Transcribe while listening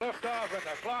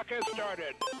The clock has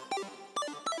started.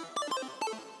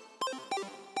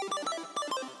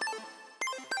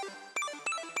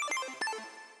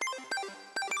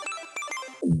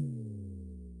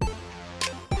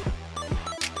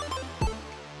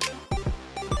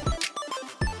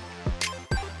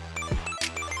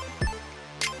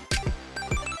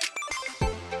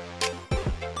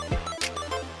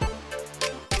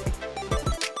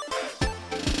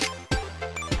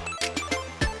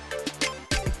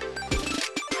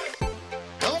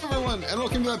 And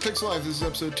welcome to That Pixel Live. This is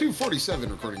episode 247,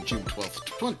 recording June 12th,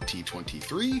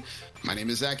 2023. My name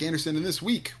is Zach Anderson, and this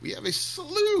week we have a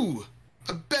slew,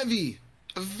 a bevy,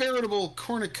 a veritable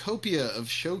cornucopia of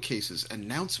showcases,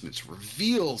 announcements,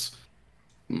 reveals,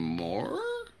 more.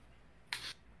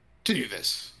 To do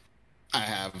this, I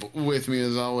have with me,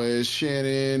 as always,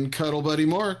 Shannon Cuddle Buddy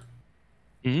Moore.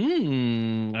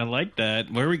 I like that.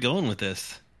 Where are we going with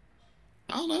this?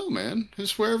 I don't know, man.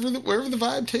 Just wherever the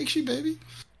vibe takes you, baby.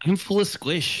 I'm full of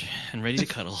squish and ready to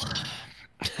cuddle.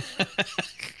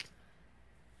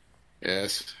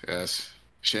 Yes.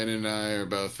 Shannon and I are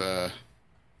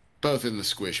both in the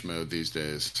squish mode these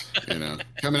days. You know,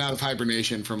 coming out of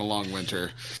hibernation from a long winter.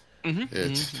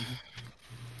 It's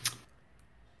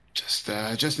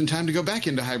just in time to go back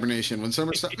into hibernation when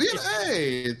summer starts.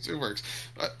 Hey, it works.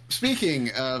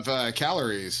 Speaking of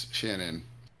calories, Shannon.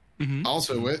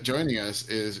 Also joining us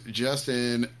is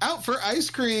Justin out for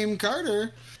ice cream,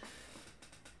 Carter.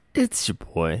 It's your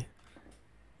boy.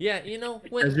 Yeah, you know,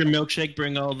 Does your milkshake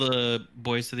bring all the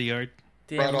boys to the yard?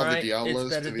 damn Brought all the right, Diablos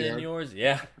it's better to the than yard. yours.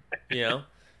 Yeah, you know,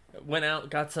 went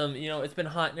out, got some. You know, it's been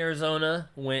hot in Arizona.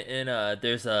 Went in.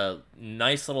 There's a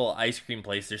nice little ice cream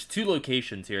place. There's two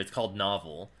locations here. It's called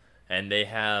Novel, and they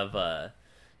have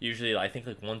usually I think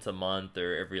like once a month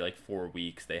or every like 4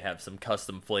 weeks they have some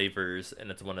custom flavors,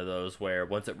 and it's one of those where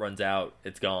once it runs out,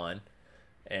 it's gone.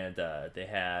 And they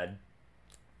had.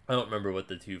 I don't remember what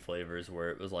the two flavors were.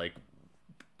 It was like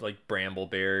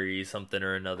brambleberry something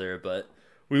or another. But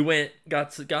we went,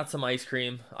 got some ice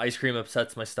cream. Ice cream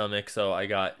upsets my stomach, so I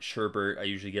got sherbet. I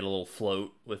usually get a little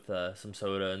float with some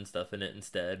soda and stuff in it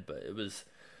instead. But it was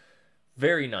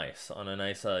very nice on a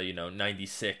nice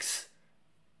 96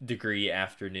 degree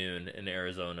afternoon in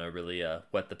Arizona. Really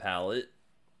wet the palate.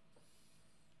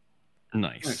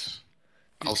 Nice.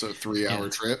 Also, 3-hour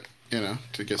trip, you know,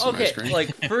 to get some ice cream.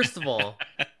 Like first of all,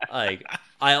 like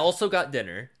I also got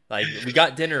dinner. Like we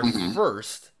got dinner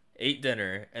first, ate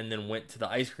dinner, and then went to the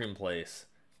ice cream place,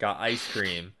 got ice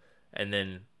cream, and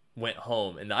then went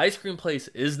home. And the ice cream place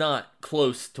is not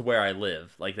close to where I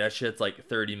live. Like that shit's like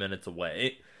 30 minutes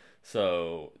away.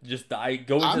 So just going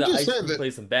to the ice cream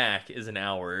place and back is an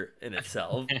hour in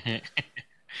itself.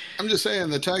 I'm just saying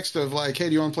the text of like, hey,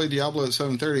 do you want to play Diablo at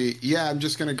 7:30? Yeah, I'm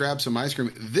just going to grab some ice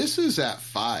cream. This is at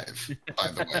 5, by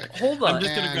the way. Hold on. I'm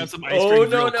just going to grab some ice cream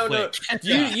no. quick.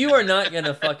 You are not going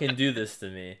to fucking do this to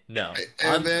me. No.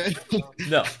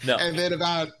 No. And then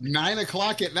about 9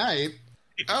 o'clock at night,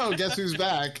 oh, guess who's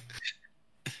back?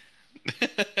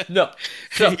 No.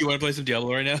 So, You want to play some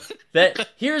Diablo right now?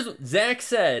 Here's Zach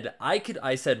said.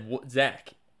 I said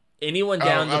Zach. Anyone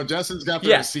down? Justin's got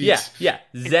the receipts. Yeah.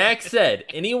 Zach said,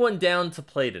 anyone down to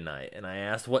play tonight? And I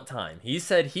asked what time. He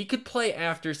said he could play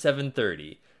after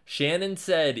 7:30. Shannon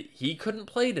said he couldn't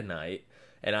play tonight.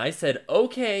 And I said,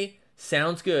 okay,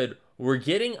 sounds good. We're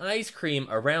getting ice cream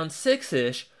around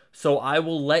 6-ish, so I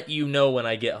will let you know when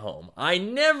I get home. I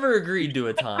never agreed to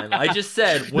a time. I just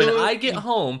said, when I get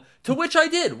home, to which I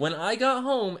did. When I got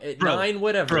home at 9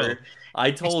 whatever, I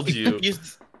told you.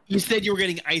 You said you were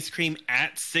getting ice cream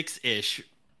at 6-ish,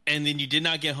 and then you did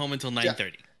not get home until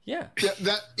 9:30. Yeah.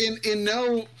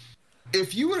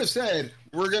 If you would have said,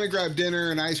 we're going to grab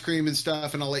dinner and ice cream and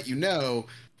stuff, and I'll let you know,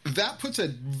 that puts a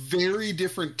very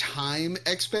different time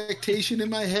expectation in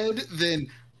my head than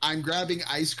I'm grabbing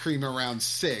ice cream around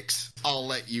 6, I'll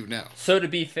let you know. So to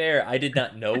be fair, I did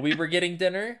not know we were getting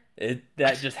dinner.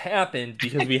 That just happened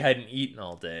because we hadn't eaten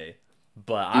all day.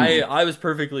 But I was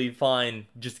perfectly fine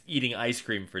just eating ice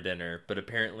cream for dinner, but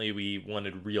apparently we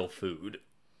wanted real food.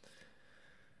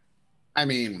 I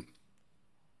mean,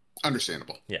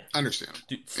 understandable. Yeah. Understandable.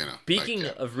 Dude, you know, speaking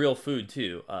of real food,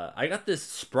 too, I got this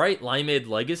Sprite Limeade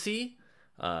Legacy.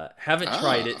 Haven't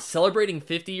tried it. Celebrating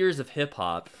 50 years of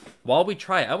hip-hop. While we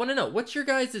try it, I want to know, what's your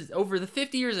guys' over the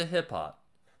 50 years of hip-hop?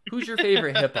 Who's your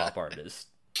favorite hip-hop artist?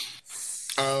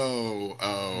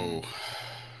 Oh.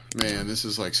 Man, this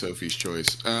is like Sophie's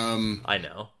choice. I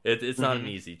know. It's not an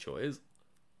easy choice.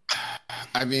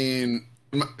 I mean,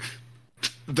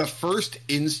 the first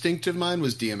instinct of mine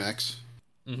was DMX.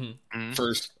 The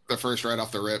first right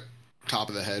off the rip, top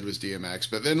of the head was DMX.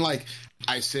 But then, like,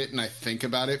 I sit and I think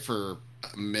about it for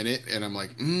a minute, and I'm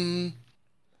like,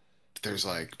 there's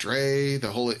like Dre, the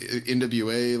whole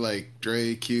NWA, like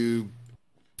Dre, Cube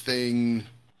thing,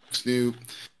 Snoop.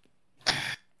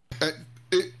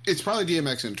 It's probably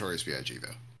DMX and Notorious B.I.G.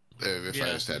 though. If I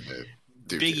just had to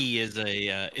do Biggie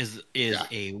is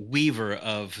a weaver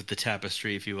of the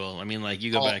tapestry, if you will. I mean, like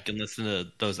you go back and listen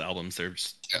to those albums; they're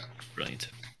just brilliant.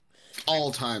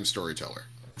 All-time storyteller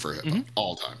for hip hop,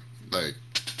 all time. Like,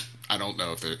 I don't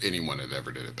know if anyone had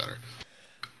ever did it better.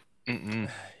 Yeah,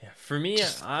 for me,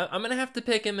 I'm gonna have to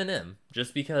pick Eminem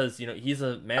just because he's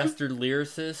a master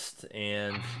lyricist,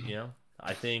 and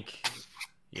I think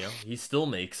he still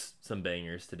makes some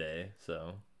bangers today.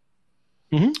 So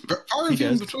far and few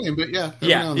in between, but yeah.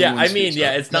 I mean,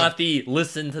 it's not the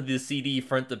listen to the CD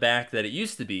front to back that it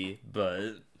used to be,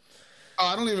 but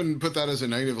I don't even put that as a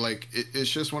negative. Like, it's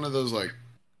just one of those, like,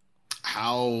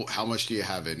 how much do you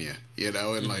have in you,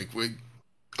 and like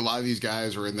a lot of these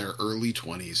guys are in their early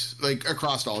 20s, like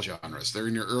across all genres. They're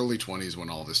in your early 20s when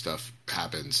all this stuff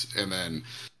happens, and then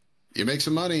you make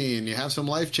some money and you have some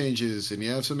life changes and you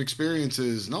have some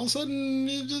experiences, and all of a sudden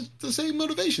the same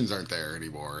motivations aren't there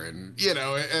anymore, and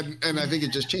and I think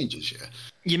it just changes you.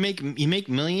 You make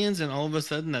millions, and all of a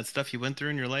sudden that stuff you went through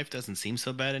in your life doesn't seem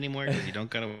so bad anymore because you don't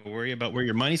got to worry about where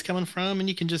your money's coming from, and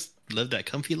you can just live that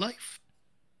comfy life.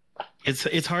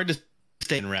 It's hard to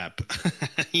stay in rap,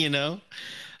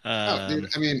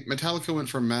 Dude, I mean, Metallica went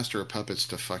from Master of Puppets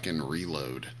to fucking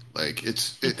Reload. Like,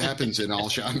 it happens in all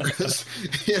genres.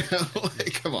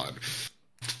 Like, come on.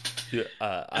 Dude,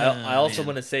 I also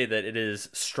want to say that it is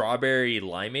strawberry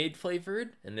limeade flavored,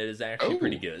 and it is actually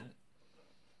pretty good.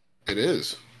 It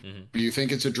is. Do you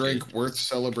think it's a drink worth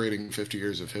celebrating 50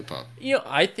 years of hip hop?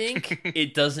 I think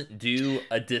it doesn't do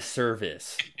a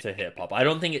disservice to hip hop. I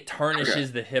don't think it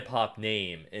tarnishes the hip hop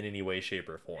name in any way, shape,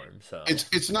 or form. So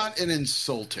it's not an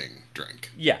insulting drink.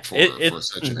 Yeah, for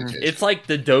such an occasion. It's like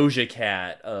the Doja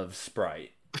Cat of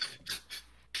Sprite.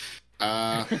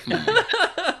 I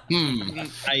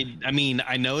mean,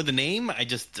 I know the name. I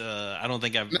just I don't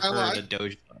think I've heard a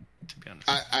Doja, to be honest.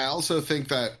 I also think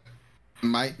that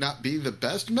might not be the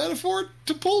best metaphor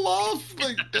to pull off,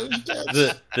 like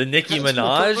the Nicki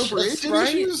Minaj, right?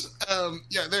 Issues.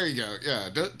 Yeah, there you go. Yeah,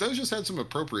 Doja's had some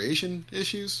appropriation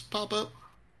issues pop up,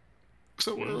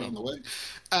 so we're on the way.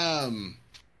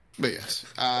 But yes,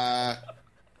 I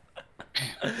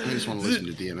just want to listen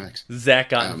to DMX. Zach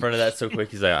got in front of that so quick.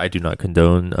 He's like, I do not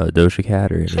condone Doja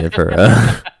Cat or any of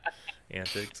her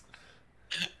antics.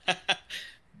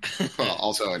 Well,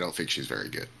 also, I don't think she's very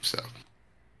good, so.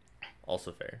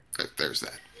 Also fair. There's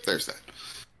that.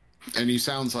 And he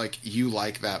sounds like you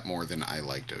like that more than I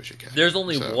like Doja Cat. There's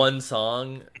only one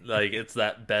song, like it's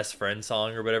that Best Friend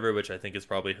song or whatever, which I think is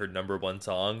probably her number one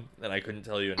song, and I couldn't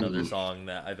tell you another song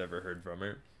that I've ever heard from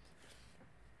her.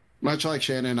 Much like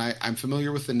Shannon, I'm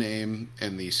familiar with the name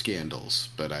and the scandals,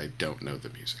 but I don't know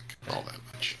the music all that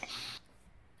much.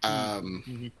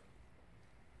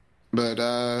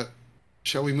 But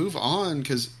shall we move on?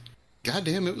 Because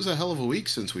goddamn, it was a hell of a week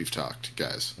since we've talked,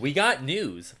 guys. We got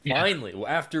news, finally.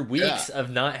 After weeks of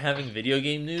not having video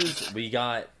game news, we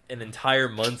got an entire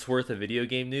month's worth of video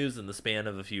game news in the span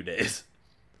of a few days.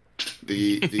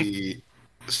 The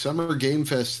Summer Game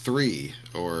Fest 3,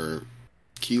 or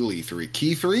KEI3.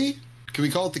 KEI3? Can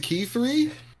we call it the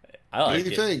KEI3? I like it. What do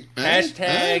you think?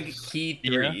 Hashtag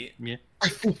KEI3.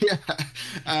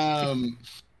 Yeah.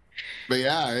 But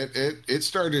yeah, it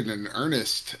started in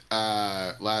earnest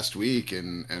last week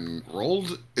and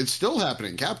rolled. It's still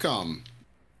happening. Capcom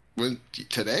went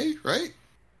today, right?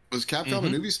 Was Capcom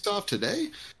and Ubisoft today?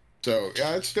 So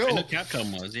yeah, it's still. I know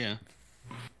Capcom was, yeah.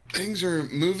 Things are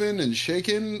moving and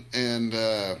shaking, and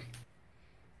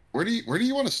where do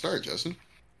you want to start, Justin?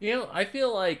 I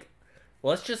feel like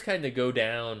let's just kind of go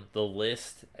down the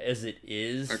list as it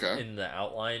is in the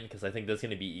outline, because I think that's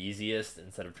going to be easiest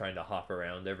instead of trying to hop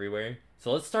around everywhere.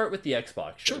 So let's start with the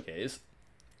Xbox showcase.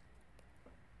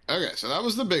 Okay, so that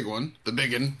was the big one, the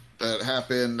biggin that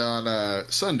happened on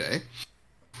Sunday.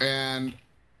 And,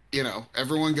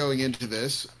 everyone going into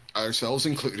this, ourselves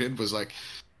included, was like,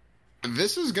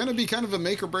 this is going to be kind of a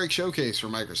make or break showcase for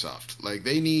Microsoft. Like,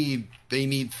 they need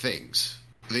things.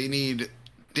 They need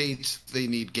dates, they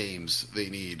need games,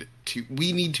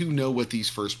 we need to know what these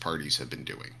first parties have been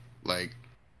doing. Like,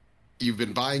 you've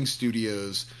been buying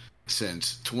studios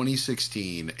since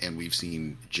 2016 and we've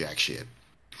seen jack shit.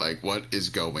 Like, what is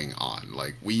going on?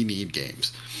 Like, we need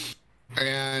games.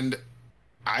 And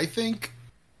I think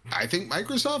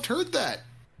Microsoft heard that,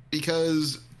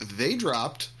 because they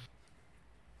dropped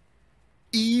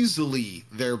easily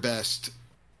their best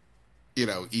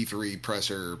E3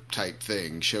 presser type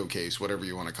thing, showcase, whatever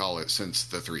you want to call it, since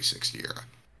the 360 era.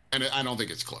 And I don't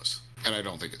think it's close.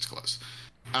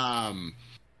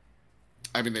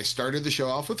 They started the show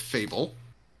off with Fable,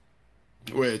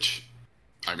 which,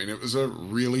 it was a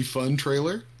really fun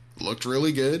trailer. Looked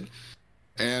really good.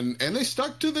 And they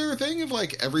stuck to their thing of,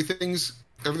 like, everything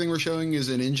we're showing is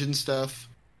in-engine stuff,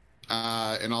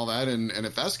 and all that. And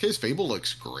if that's the case, Fable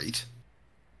looks great.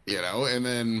 And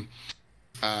then...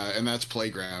 and that's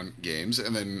Playground Games.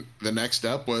 And then the next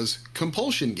up was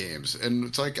Compulsion Games. And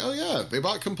it's like, oh yeah, they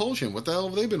bought Compulsion. What the hell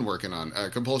have they been working on?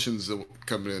 Compulsion's the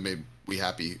company that made We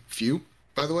Happy Few,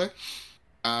 by the way.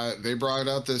 They brought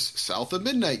out this South of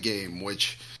Midnight game,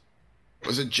 which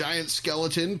was a giant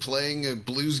skeleton playing a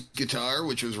blues guitar,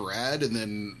 which was rad. And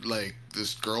then, like,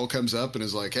 this girl comes up and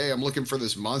is like, hey, I'm looking for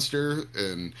this monster.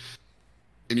 And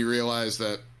you realize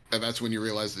that, and that's when you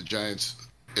realize the giant's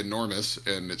enormous,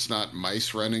 and it's not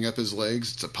mice running up his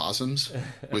legs, it's opossums,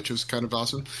 which was kind of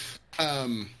awesome.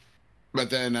 But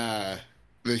then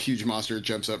the huge monster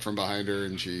jumps up from behind her,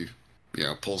 and she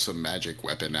pulls some magic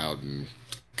weapon out and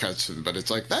cuts, but it's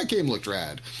like, that game looked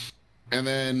rad. And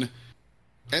then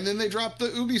they dropped the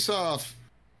Ubisoft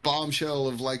bombshell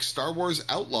of, like, Star Wars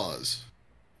Outlaws,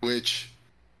 which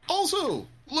also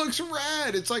looks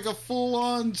rad. It's like a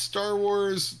full-on Star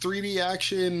Wars 3D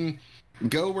action,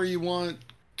 go where you want,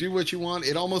 do what you want.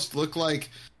 It almost looked like,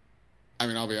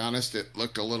 I'll be honest, it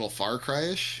looked a little Far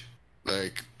Cry-ish,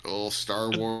 like a little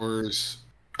Star Wars,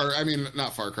 or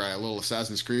not Far Cry, a little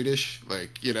Assassin's Creed-ish.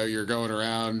 Like, you're going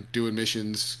around doing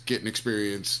missions, getting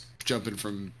experience, jumping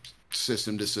from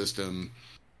system to system,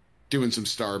 doing some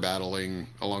star battling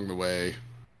along the way,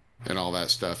 and all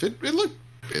that stuff. It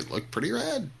looked pretty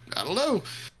rad. I don't know.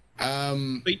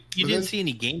 But you didn't see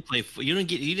any gameplay. You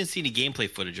didn't see any gameplay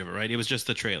footage of it, right? It was just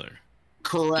the trailer.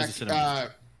 Correct.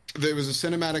 There was a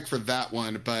cinematic for that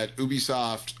one, but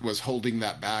Ubisoft was holding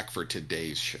that back for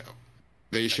today's show.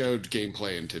 They showed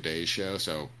gameplay in today's show,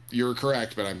 so you're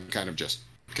correct, but I'm kind of just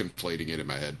conflating it in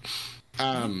my head.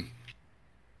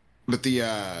 But the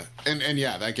and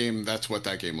yeah, that game, that's what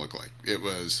that game looked like. It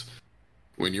was,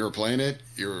 when you were playing it,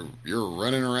 you're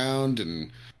running around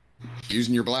and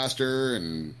using your blaster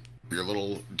and your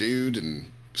little dude and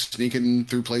sneaking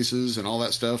through places and all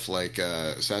that stuff, like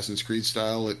Assassin's Creed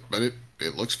style. But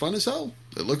it looks fun as hell.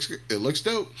 It looks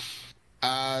dope.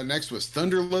 Next was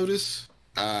Thunder Lotus,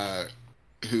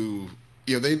 who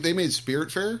they made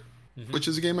Spiritfarer, which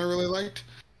is a game I really liked.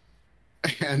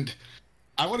 And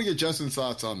I want to get Justin's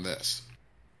thoughts on this.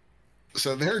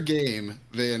 So their game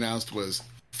they announced was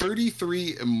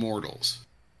 33 Immortals,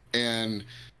 and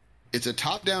it's a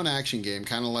top-down action game,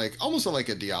 kind of like, almost like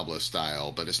a Diablo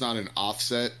style, but it's not an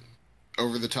offset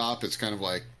over the top. It's kind of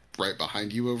like right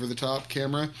behind you over the top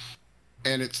camera.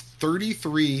 And it's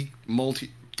 33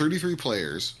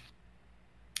 players,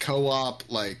 co-op,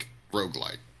 like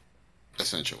roguelike,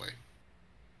 essentially.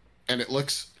 And it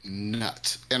looks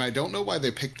nuts. And I don't know why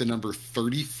they picked the number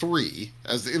 33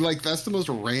 as, like, that's the most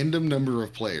random number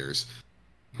of players.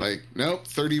 Like, nope,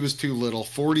 30 was too little,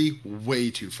 40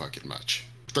 way too fucking much.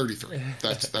 33.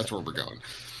 That's where we're going.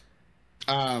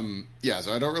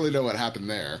 So I don't really know what happened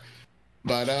there.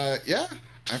 But yeah,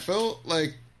 I felt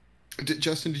like,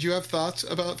 Justin, did you have thoughts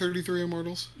about 33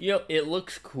 Immortals? It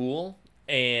looks cool,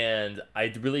 and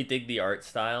I really dig the art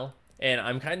style. And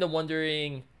I'm kind of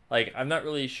wondering, like, I'm not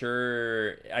really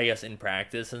sure, I guess, in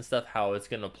practice and stuff, how it's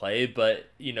going to play. But,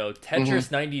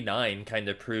 Tetris 99 kind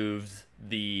of proves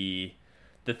the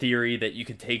theory that you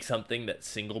could take something that's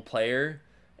single player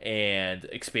and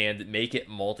expand, make it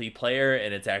multiplayer,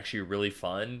 and it's actually really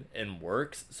fun and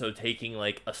works. So taking,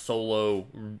 like, a solo,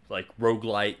 like,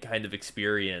 roguelite kind of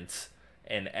experience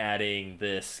and adding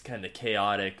this kind of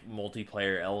chaotic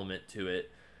multiplayer element to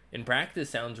it in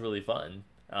practice sounds really fun.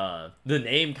 The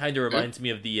name kind of reminds me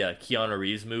of the Keanu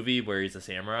Reeves movie where he's a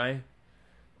samurai.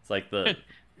 It's like the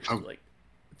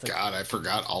God, I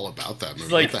forgot all about that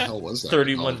movie. Like, what the hell was that?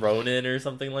 31 Ronin or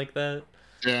something like that.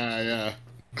 Yeah.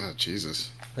 Oh,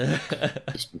 Jesus.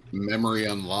 Just memory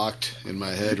unlocked in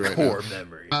my head right now. Core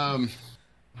memory.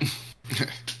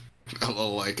 A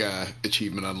little, like,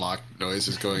 achievement unlocked noise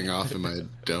is going off in my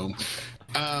dome.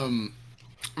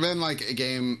 Then, like, a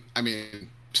game,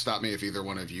 stop me if either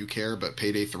one of you care, but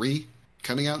Payday 3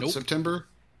 coming out in September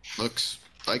looks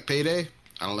like Payday.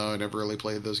 I don't know, I never really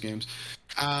played those games.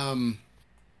 And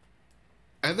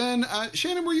then,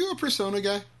 Shannon, were you a Persona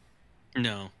guy?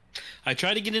 No. I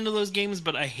try to get into those games,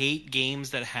 but I hate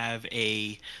games that have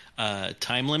a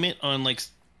time limit on, like,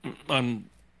 on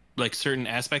like certain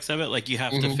aspects of it. Like you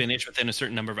have to finish within a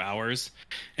certain number of hours,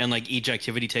 and like each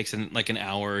activity takes like an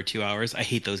hour or 2 hours. I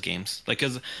hate those games, like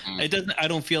because it doesn't. I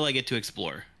don't feel like I get to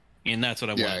explore, and that's what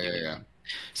I want. Yeah.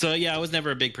 So yeah, I was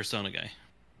never a big Persona guy.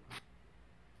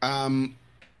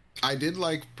 I did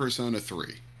like Persona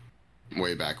 3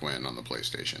 way back when on the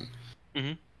PlayStation.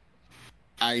 Mm-hmm.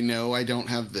 I know I don't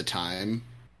have the time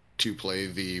to play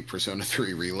the Persona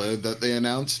 3 Reload that they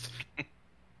announced,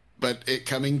 but it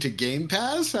coming to Game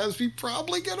Pass has me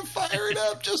probably gonna fire it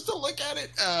up just to look at it.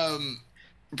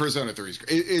 Persona 3 is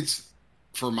great. It's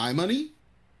for my money,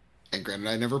 and granted,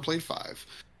 I never played 5.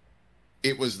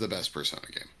 It was the best Persona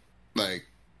game. Like,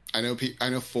 I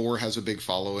know 4 has a big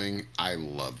following. I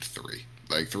loved 3.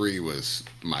 Like 3 was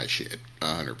my shit,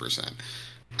 100%.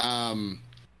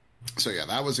 So yeah,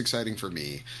 that was exciting for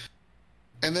me.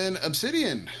 And then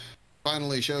Obsidian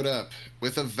finally showed up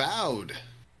with Avowed,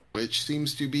 which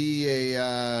seems to be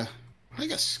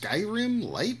like a Skyrim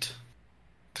light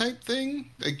type thing.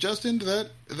 Like, Justin, did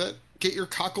that get your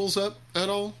cockles up at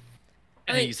all?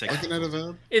 Looking at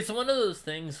Avowed? It's one of those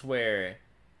things where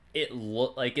it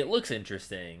looks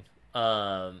interesting.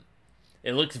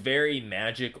 It looks very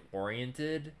magic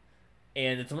oriented,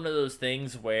 and it's one of those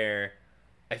things where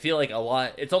I feel like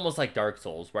it's almost like Dark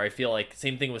Souls, where I feel like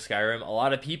same thing with Skyrim. A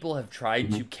lot of people have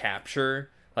tried to capture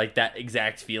like that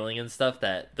exact feeling and stuff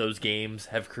that those games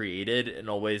have created, and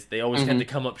they always tend to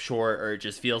come up short, or it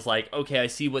just feels like, okay, I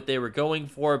see what they were going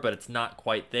for, but it's not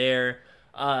quite there.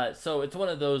 So it's one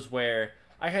of those where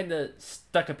I kind of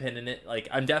stuck a pin in it. Like,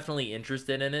 I'm definitely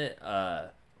interested in it,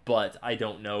 but I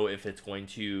don't know if it's going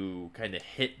to kind of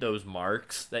hit those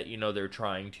marks that, they're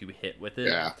trying to hit with it.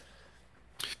 Yeah.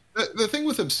 The thing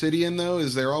with Obsidian, though,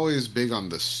 is they're always big on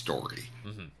the story.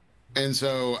 Mm-hmm. And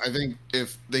so I think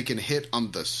if they can hit on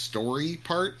the story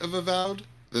part of Avowed,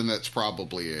 then that's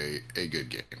probably a good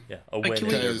game. Yeah, a win in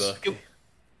their book.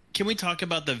 Can we talk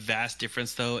about the vast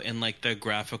difference, though, in like the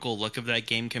graphical look of that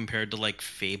game compared to like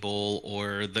Fable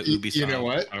or the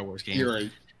Ubisoft Star Wars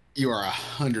game? You are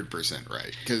 100%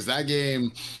 right, because that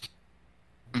game,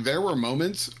 there were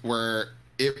moments where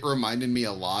it reminded me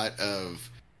a lot of.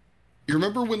 You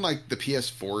remember when like the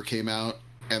PS4 came out,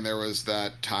 and there was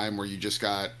that time where you just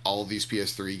got all these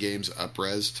PS3 games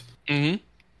up-resed?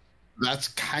 Mm-hmm. That's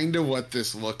kind of what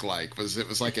this looked like. It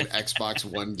was like an Xbox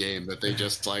One game that they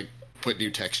just like put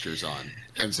new textures on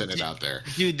and sent it out there.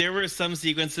 Dude, there were some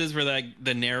sequences where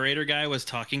the narrator guy was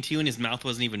talking to you and his mouth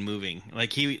wasn't even moving. I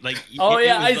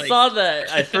saw that.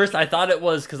 At first I thought it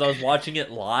was because I was watching it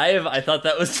live. I thought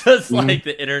that was just like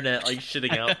the internet like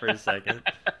shitting out for a second.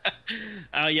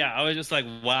 Yeah, I was just like,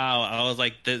 wow. I was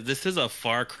like, this is a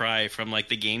far cry from like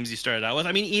the games you started out with.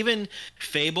 I mean, even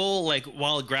Fable, like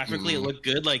while graphically it looked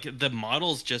good, like the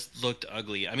models just looked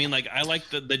ugly. I mean, like I like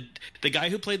the guy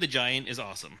who played the giant is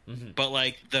awesome, but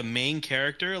like the main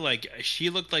character, like she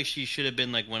looked like she should have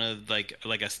been like one of like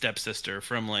a stepsister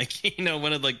from like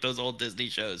one of like those old Disney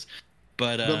shows.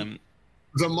 But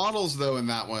the models, though, in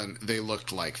that one, they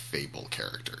looked like Fable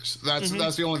characters. That's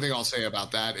the only thing I'll say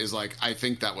about that is, like, I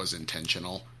think that was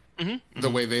intentional, the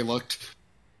way they looked.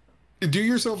 Do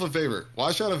yourself a favor.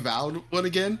 Watch that Avowed one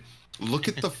again. Look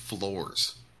at the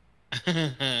floors.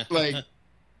 Like,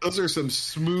 those are some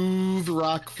smooth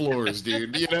rock floors,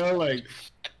 dude. Like,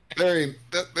 there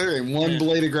ain't one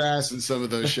blade of grass in some of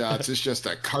those shots. It's just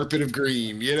a carpet of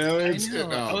green. I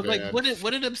was like,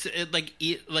 what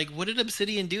did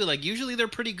Obsidian do? Like, usually they're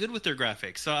pretty good with their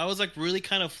graphics. So I was like really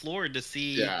kind of floored to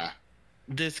see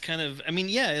this kind of. I mean,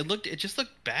 it just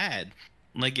looked bad.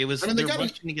 Like it was. They're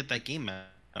rushing to get that game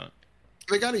out.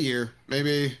 They got a year.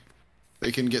 Maybe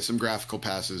they can get some graphical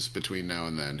passes between now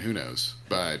and then. Who knows?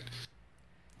 But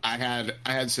I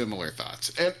had similar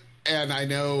thoughts, and I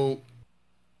know.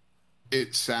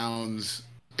 It sounds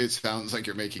like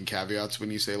you're making caveats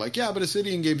when you say like, yeah, but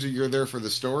Obsidian games you're there for the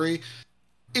story.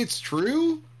 It's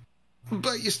true,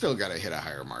 but you still got to hit a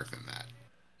higher mark than that.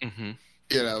 Mm-hmm.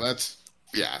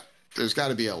 There's got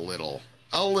to be a little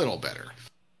better.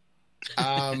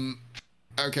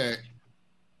 Okay.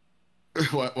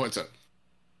 What's up?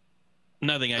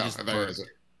 Nothing. I burped.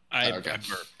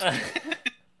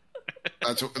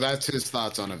 That's his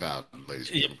thoughts on Avowed, ladies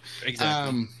and gentlemen.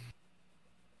 Exactly.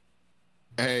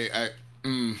 Hey,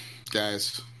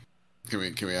 guys, can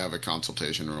we have a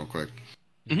consultation real quick?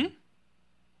 Mm-hmm.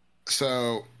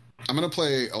 So, I'm gonna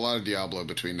play a lot of Diablo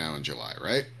between now and July,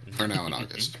 right? Or now in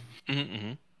August.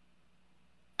 Mm-hmm.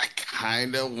 I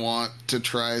kind of want to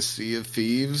try Sea of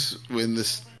Thieves when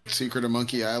this Secret of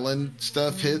Monkey Island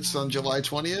stuff hits on July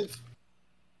 20th.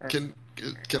 Can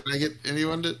I get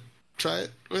anyone to try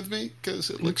it with me? Because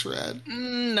it looks rad.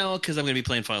 No, because I'm gonna be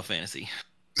playing Final Fantasy.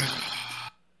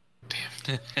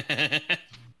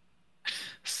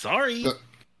 Sorry.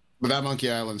 But that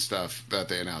Monkey Island stuff that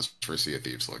they announced for Sea of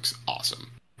Thieves looks awesome.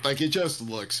 Like, it just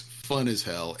looks fun as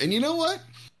hell. And you know what?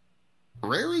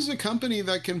 Rare is a company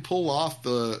that can pull off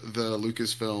the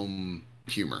Lucasfilm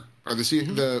humor, or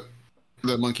the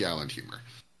Monkey Island humor.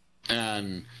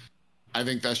 And I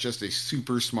think that's just a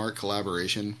super smart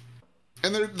collaboration.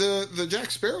 And the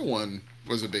Jack Sparrow one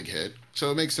was a big hit,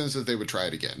 so it makes sense that they would try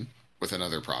it again with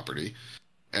another property.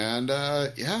 And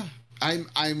yeah,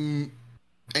 I'm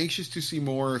anxious to see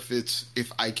more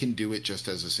if I can do it just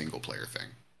as a single player thing.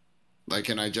 Like,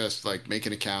 can I just like make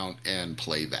an account and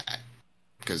play that?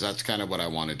 Because that's kind of what I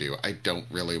want to do. I don't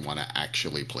really want to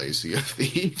actually play Sea of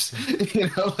Thieves.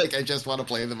 Like, I just want to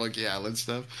play the Monkey Island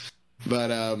stuff.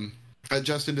 But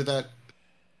Justin, did that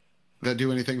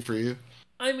do anything for you?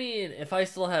 I mean, if I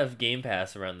still have Game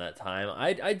Pass around that time,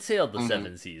 I'd sail the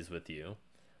seven seas with you.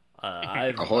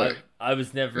 I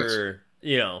was never,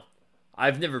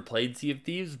 I've never played Sea of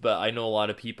Thieves, but I know a lot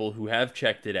of people who have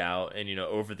checked it out, and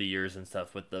over the years and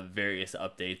stuff with the various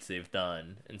updates they've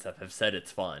done and stuff have said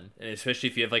it's fun, and especially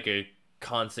if you have like a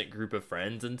constant group of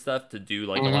friends and stuff to do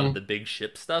like a lot of the big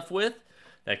ship stuff with,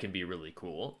 that can be really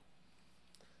cool.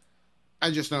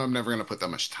 I just know I'm never going to put that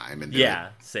much time into it. Yeah,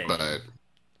 same.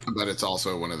 But it's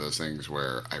also one of those things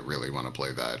where I really want to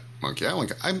play that Monkey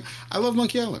Island. I love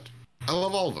Monkey Island. I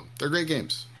love all of them. They're great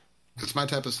games. It's my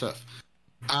type of stuff.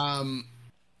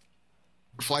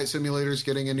 Flight Simulator's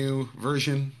getting a new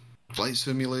version. Flight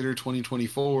Simulator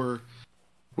 2024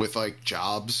 with like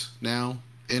jobs now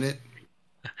in it.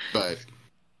 But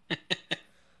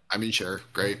I mean, sure,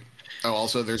 great. Oh,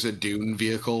 also there's a Dune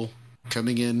vehicle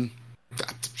coming in.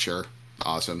 Sure,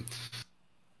 awesome.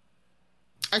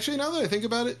 Actually, now that I think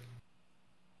about it,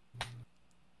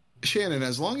 Shannon,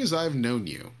 as long as I've known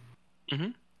you,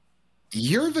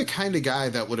 you're the kind of guy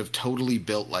that would have totally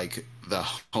built like the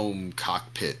home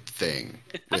cockpit thing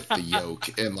with the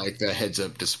yoke and like the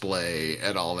heads-up display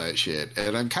and all that shit.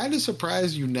 And I'm kind of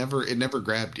surprised it never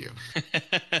grabbed you.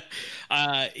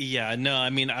 Yeah, no, I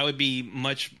mean, I would be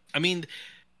much. I mean,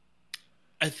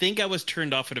 I think I was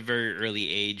turned off at a very early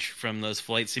age from those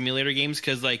flight simulator games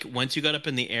because, like, once you got up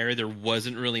in the air, there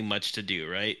wasn't really much to do,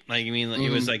 right? Like, I mean,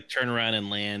 it was like turn around and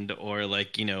land, or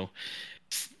like,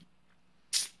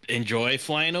 enjoy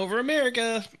flying over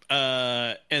America,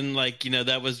 and like,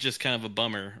 that was just kind of a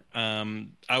bummer.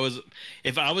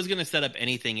 If I was gonna set up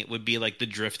anything, it would be like the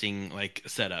drifting like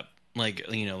setup, like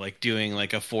like doing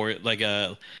like a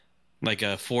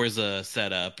Forza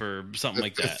setup or something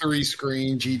like that. A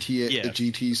 3-screen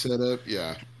GT setup.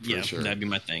 Yeah, for sure. That'd be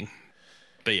my thing.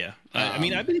 But yeah, I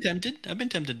mean, I've been tempted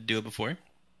to do it before.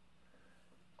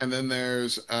 And then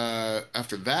there's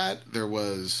after that there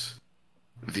was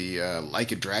the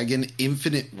Like a Dragon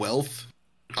Infinite Wealth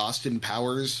Austin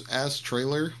Powers ass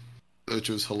trailer, which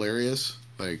was hilarious.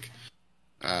 Like,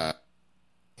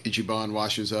 Ichiban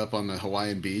washes up on the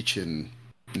Hawaiian beach and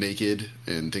naked,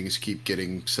 and things keep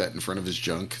getting set in front of his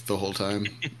junk the whole time.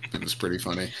 It was pretty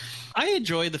funny. I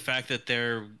enjoy the fact that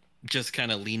they're just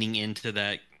kind of leaning into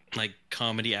that like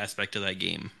comedy aspect of that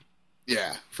game.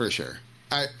 Yeah, for sure.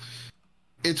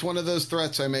 It's one of those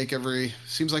threats I make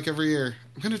seems like every year.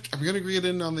 I'm gonna get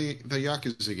in on the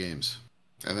Yakuza games,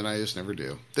 and then I just never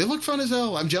do. They look fun as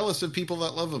hell. I'm jealous of people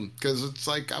that love them because it's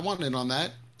like I want in on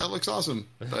that. That looks awesome.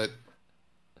 But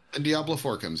and Diablo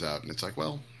 4 comes out, and it's like,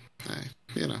 well,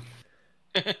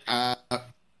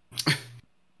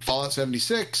 Fallout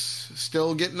 76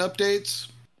 still getting updates.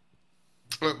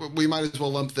 We might as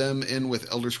well lump them in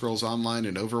with Elder Scrolls Online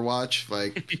and Overwatch.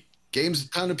 Like, games a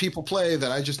ton of people play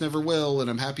that I just never will, and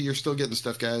I'm happy you're still getting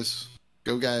stuff, guys.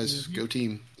 Go, guys. Go,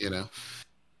 team.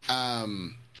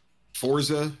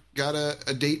 Forza got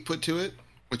a date put to it,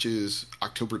 which is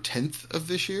October 10th of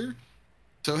this year.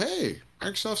 So, hey,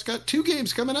 Microsoft's got 2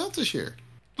 games coming out this year.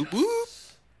 Whoop, whoop.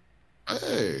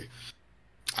 Hey.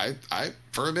 I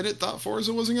for a minute thought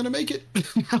Forza wasn't going to make it.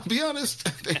 I'll be honest.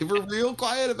 They were real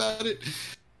quiet about it.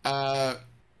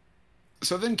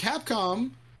 So then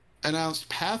Capcom announced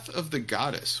Path of the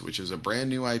Goddess, which is a brand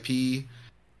new IP.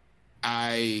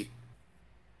 I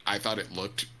thought it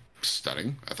looked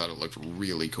stunning. I thought it looked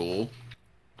really cool.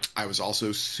 I was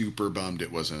also super bummed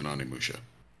it wasn't on Onimusha.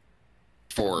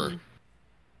 For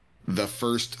the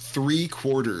first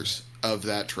 3/4 of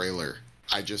that trailer,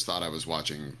 I just thought I was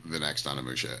watching the next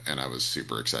Onimusha, and I was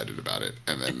super excited about it.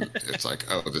 And then it's like,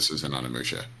 oh, this isn't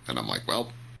Onimusha. And I'm like,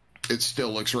 well, it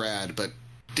still looks rad, but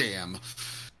damn.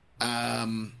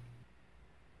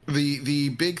 The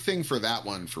big thing for that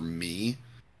one for me,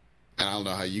 and I don't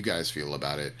know how you guys feel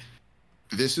about it,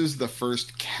 this is the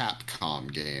first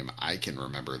Capcom game I can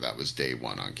remember that was day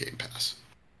one on Game Pass.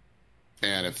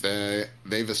 And if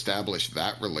they've established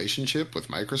that relationship with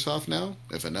Microsoft now,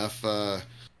 if enough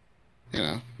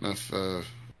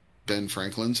Ben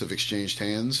Franklins have exchanged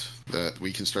hands that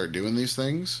we can start doing these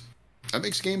things, that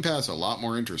makes Game Pass a lot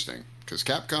more interesting. Because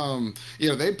Capcom,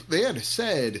 they had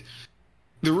said,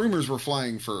 the rumors were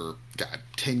flying for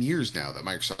 10 years now that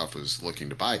Microsoft was looking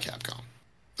to buy Capcom,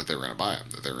 that they were going to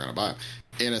buy them.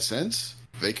 In a sense,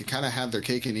 they could kind of have their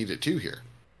cake and eat it too here.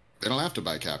 They don't have to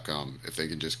buy Capcom if they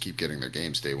can just keep getting their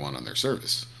games day one on their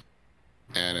service.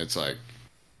 And it's like,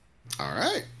 all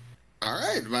right,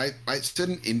 might set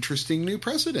an interesting new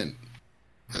precedent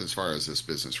as far as this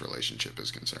business relationship is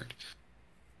concerned.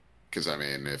 Because, I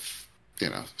mean, if,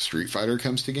 Street Fighter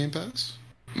comes to Game Pass,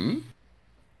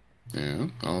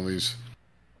 all these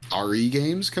RE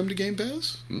games come to Game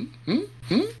Pass,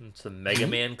 Some Mega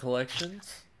Man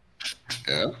collections.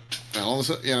 Yeah. And all of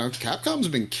a sudden, Capcom's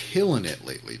been killing it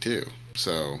lately, too.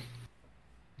 So,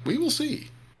 we will see.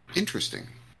 Interesting.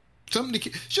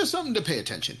 Just something to pay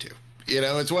attention to.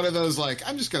 It's one of those,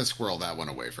 I'm just going to squirrel that one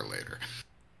away for later.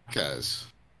 Because,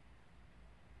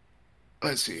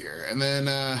 let's see here. And then,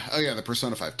 the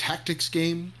Persona 5 Tactics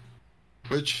game,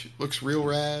 which looks real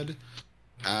rad.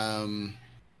 The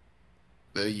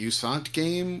Usant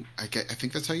game, I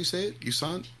think that's how you say it,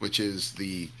 Usant, which is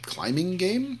the climbing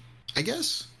game, I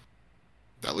guess.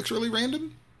 That looks really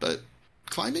random, but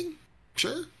climbing?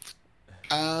 Sure.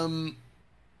 And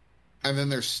then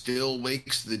there's Still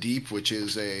Wakes the Deep, which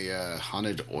is a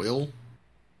haunted oil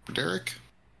derrick,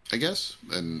 I guess,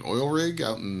 an oil rig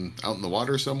out in the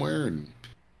water somewhere, and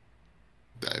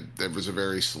that was a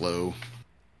very slow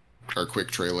or quick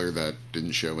trailer that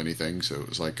didn't show anything, so it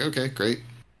was like, okay, great.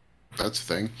 That's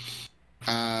the thing.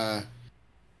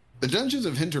 The Dungeons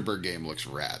of Hinterberg game looks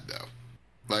rad, though.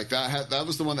 That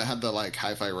was the one that had the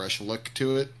Hi-Fi Rush look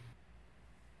to it,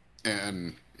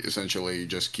 and essentially you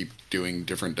just keep doing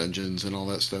different dungeons and all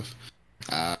that stuff.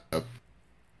 I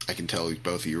can tell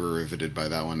both of you were riveted by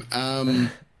that one. I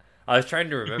was trying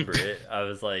to remember it. I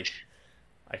was like,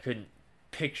 I couldn't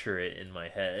picture it in my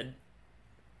head.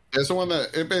 It's the one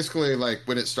that, it basically,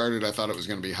 when it started, I thought it was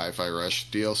going to be Hi-Fi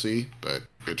Rush DLC, but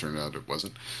it turned out it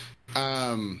wasn't.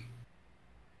 And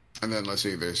then, let's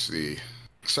see, there's the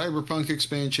Cyberpunk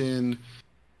expansion.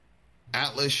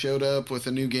 Atlas showed up with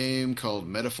a new game called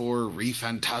Metaphor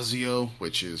Refantasio,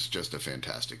 which is just a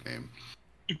fantastic name.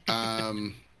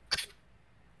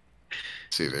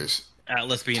 See, there's...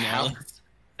 Atlas being Atlas.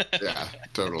 Yeah,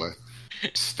 totally.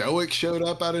 Stoic showed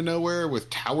up out of nowhere with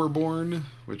Towerborn,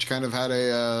 which kind of had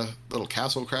a little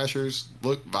Castle Crashers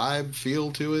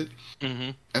feel to it. Mm-hmm.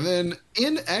 And then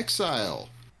In Exile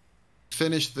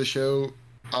finished the show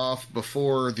off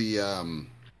before the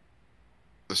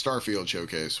Starfield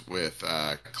showcase with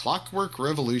Clockwork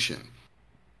Revolution.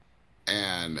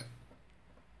 And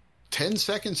 10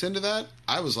 seconds into that,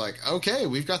 I was like, okay,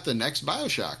 we've got the next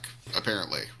BioShock,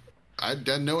 apparently. I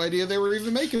had no idea they were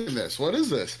even making this. What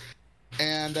is this?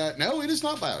 And no, it is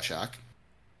not BioShock.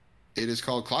 It is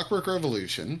called Clockwork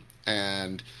Revolution,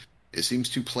 and it seems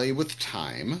to play with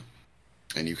time,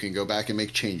 and you can go back and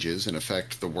make changes and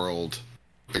affect the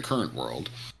current world.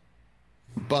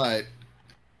 But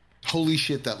holy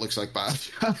shit, that looks like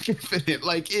BioShock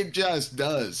Infinite. It just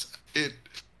does. It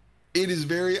is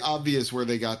very obvious where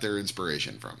they got their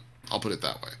inspiration from. I'll put it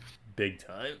that way. Big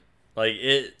time.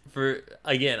 I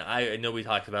know we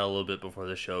talked about it a little bit before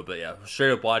the show, but yeah,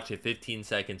 straight up watching it 15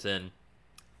 seconds in.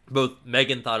 Both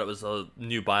Megan thought it was a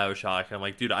new BioShock, and I'm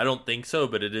like, dude, I don't think so,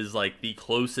 but it is the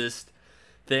closest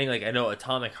thing. I know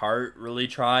Atomic Heart really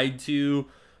tried to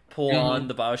pull on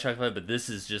the BioShock vibe, but this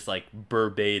is just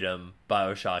verbatim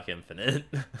BioShock Infinite.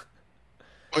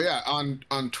 Well, yeah,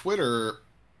 on Twitter,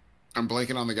 I'm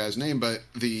blanking on the guy's name, but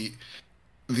the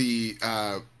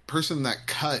person that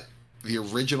cut the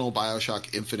original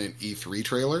BioShock Infinite E3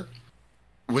 trailer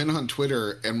went on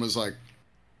Twitter and was like,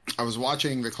 I was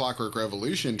watching the Clockwork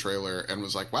Revolution trailer and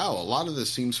was like, wow, a lot of this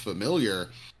seems familiar.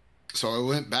 So I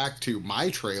went back to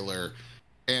my trailer,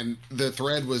 and the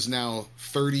thread was now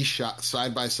 30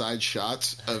 side-by-side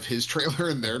shots of his trailer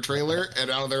and their trailer, and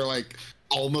now they're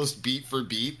almost beat for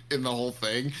beat in the whole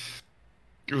thing.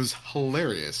 It was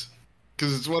hilarious.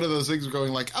 Because it's one of those things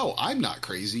going oh, I'm not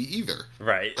crazy either.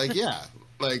 Right. Yeah.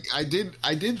 I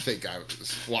did think I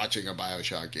was watching a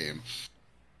BioShock game.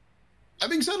 That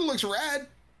being said, it looks rad.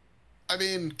 I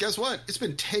mean, guess what? It's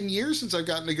been 10 years since I've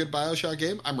gotten a good BioShock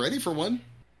game. I'm ready for one.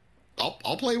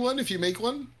 I'll play one if you make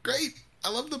one. Great. I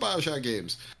love the BioShock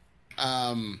games.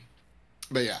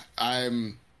 But yeah,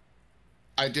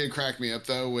 I did crack me up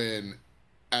though when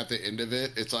at the end of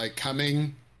it, it's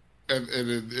coming, and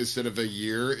instead of a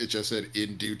year, it just said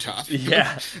in due time.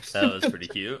 Yeah, that was pretty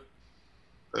cute.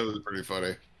 That was pretty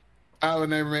funny. Oh,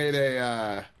 and they're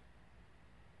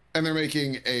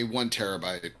making a 1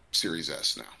 terabyte Series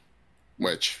S now,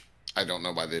 which I don't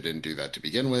know why they didn't do that to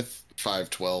begin with.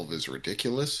 512 is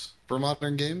ridiculous for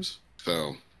modern games.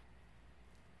 So,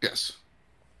 yes.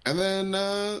 And then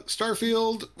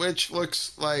Starfield, which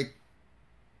looks like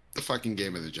the fucking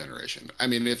game of the generation. I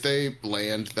mean, if they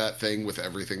land that thing with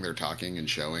everything they're talking and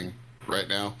showing right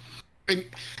now, and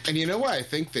you know what I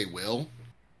think they will?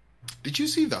 Did you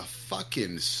see the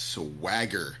fucking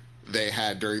swagger they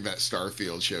had during that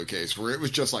Starfield showcase where it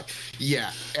was just like,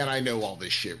 yeah, and I know all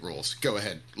this shit rules. Go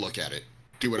ahead, look at it.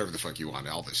 Do whatever the fuck you want.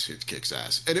 All this shit kicks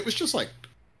ass. And it was just like,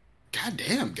 God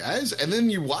damn, guys. And then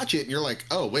you watch it and you're like,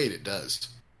 oh, wait, it does.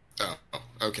 Oh,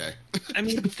 okay. I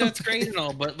mean, that's great and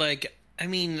all, but like, I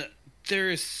mean,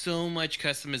 there is so much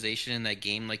customization in that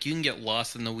game. Like, you can get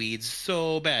lost in the weeds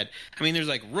so bad. I mean, there's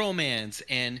like romance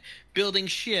and building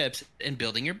ships and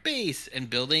building your base and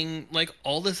building like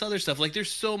all this other stuff. Like,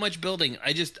 there's so much building.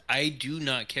 I do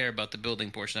not care about the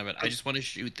building portion of it. I just want to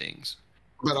shoot things.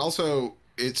 But also,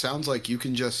 it sounds like you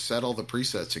can just set all the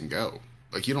presets and go.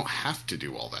 Like, you don't have to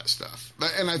do all that stuff.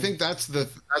 And I think that's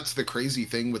the crazy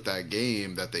thing with that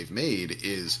game that they've made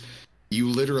is you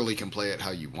literally can play it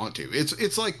how you want to.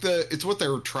 It's like it's what they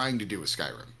were trying to do with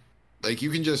Skyrim. Like,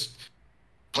 you can just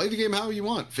play the game how you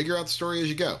want, figure out the story as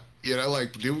you go. You know,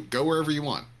 like, go wherever you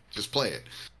want. Just play it.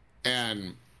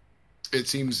 And it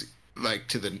seems like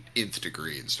to the nth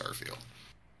degree in Starfield.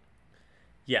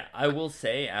 Yeah, I will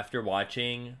say after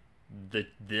watching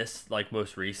this like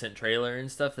most recent trailer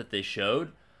and stuff that they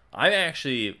showed, I'm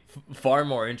actually far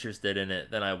more interested in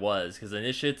it than I was, because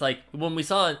initially it's like when we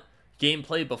saw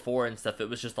gameplay before and stuff, it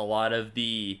was just a lot of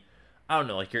the, I don't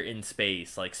know, like you're in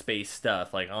space, like space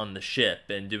stuff, like on the ship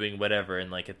and doing whatever,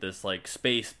 and like at this like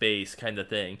space base kind of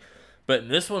thing. But in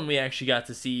this one, we actually got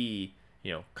to see,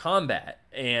 you know, combat,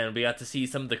 and we got to see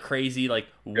some of the crazy like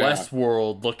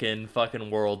Westworld looking fucking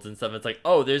worlds and stuff. It's like,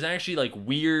 oh, there's actually like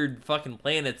weird fucking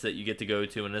planets that you get to go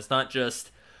to, and it's not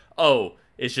just, oh,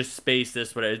 it's just space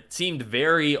this, but it seemed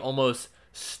very almost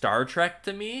Star Trek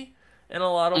to me in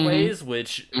a lot of ways,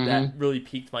 which that really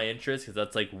piqued my interest, because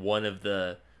that's like one of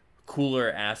the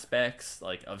cooler aspects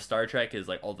like of Star Trek is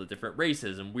like all the different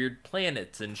races and weird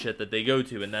planets and shit that they go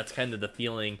to, and that's kind of the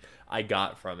feeling I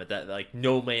got from it, that like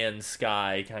No Man's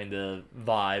Sky kind of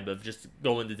vibe of just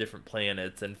going to different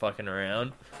planets and fucking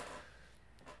around.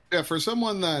 Yeah, for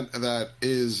someone that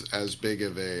is as big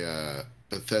of a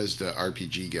Bethesda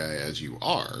RPG guy as you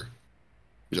are,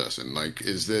 Justin, like,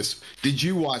 did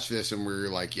you watch this and were you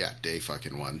like, yeah, day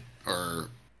fucking one? Or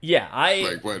yeah,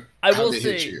 like what? I will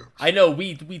say, I know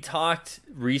we talked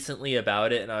recently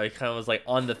about it, and I kind of was like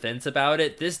on the fence about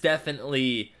it. This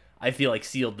definitely, I feel like,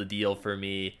 sealed the deal for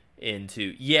me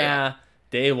into, yeah,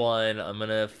 day one, I'm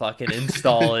gonna fucking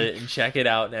install it and check it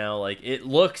out now. Like, it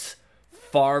looks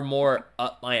far more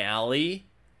up my alley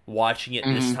watching it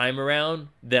this time around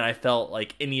than I felt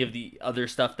like any of the other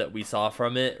stuff that we saw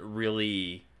from it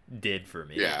really did for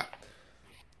me. Yeah.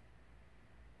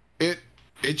 It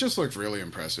just looked really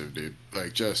impressive, dude.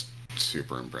 Like, just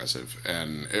super impressive.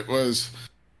 And it was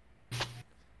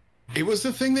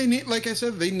the thing they need. Like I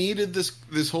said, they needed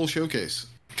this whole showcase,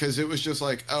 because it was just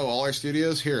like, oh, all our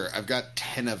studios here, I've got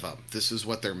 10 of them. This is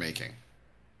what they're making.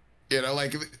 You know,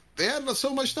 like, they had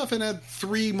so much stuff and had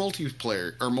 3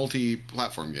 multiplayer or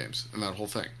multi-platform games in that whole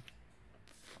thing.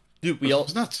 Dude, it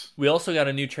was nuts. We also got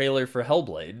a new trailer for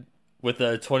Hellblade with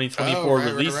a 2024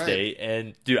 release date,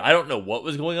 and dude, I don't know what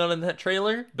was going on in that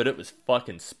trailer, but it was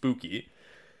fucking spooky.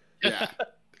 Yeah.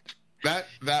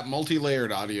 that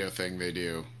multi-layered audio thing they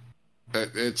do,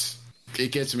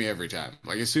 it gets me every time.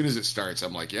 Like, as soon as it starts,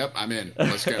 I'm like, yep, I'm in.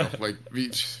 Let's go. Like,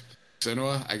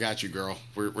 Senua, I got you, girl.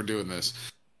 We're doing this.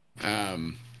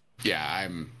 Yeah,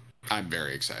 I'm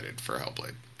very excited for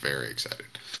Hellblade. Very excited.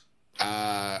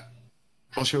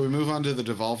 Well, shall we move on to the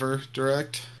Devolver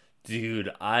Direct? Dude,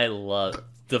 I love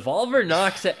Devolver.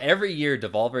 Every year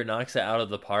Devolver knocks it out of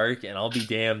the park, and I'll be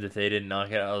damned if they didn't knock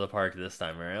it out of the park this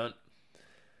time around.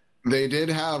 They did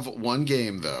have one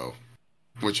game, though,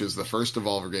 which is the first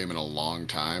Devolver game in a long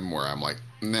time where I'm like,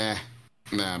 nah,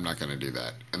 I'm not going to do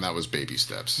that. And that was Baby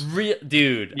Steps.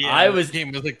 Dude, yeah, this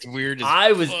game was like weird as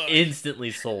I was fuck.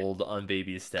 Instantly sold on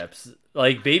Baby Steps.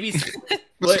 Like, Baby Steps.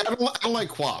 Like, I don't like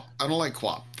QWOP. I don't like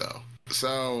QWOP, though.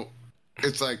 So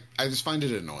it's like, I just find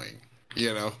it annoying,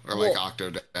 you know? Or like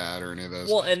Octodad or any of those.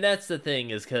 Well, and that's the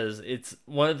thing, is because it's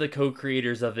one of the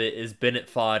co-creators of it is Bennett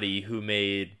Foddy, who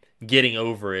made Getting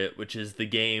Over It, which is the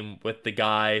game with the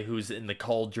guy who's in the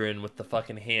cauldron with the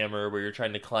fucking hammer where you're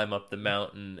trying to climb up the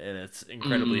mountain and it's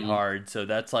incredibly hard. So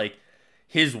that's like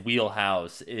his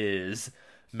wheelhouse is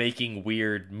making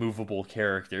weird movable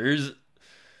characters.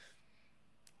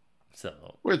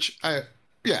 So, but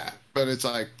it's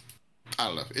like, I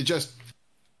don't know.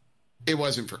 It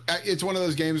wasn't for. It's one of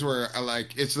those games where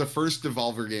it's the first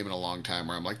Devolver game in a long time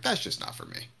where I'm like, that's just not for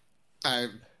me.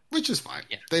 Which is fine.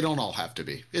 Yeah. They don't all have to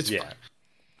be. It's fine.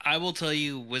 I will tell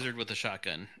you, Wizard with a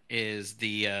Shotgun is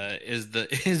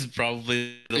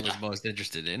probably the one I'm most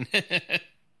interested in.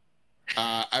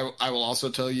 I will also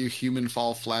tell you, Human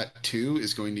Fall Flat 2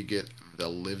 is going to get the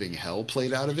living hell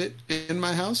played out of it in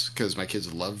my house because my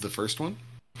kids love the first one.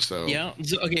 So yeah.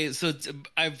 So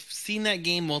I've seen that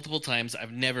game multiple times.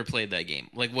 I've never played that game.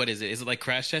 Like, what is it? Is it like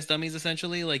Crash Test Dummies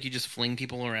essentially? Like you just fling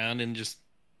people around and just.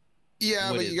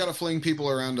 Yeah, but you got to fling people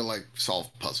around to like solve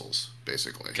puzzles,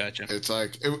 basically. Gotcha. It's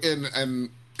like, and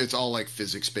it's all like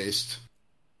physics based.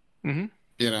 Mm-hmm.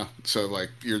 You know, so like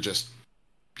you're just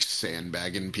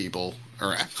sandbagging people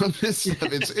around this stuff.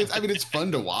 I mean, it's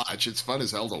fun to watch. It's fun as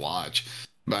hell to watch,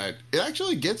 but it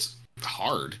actually gets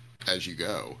hard as you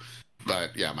go.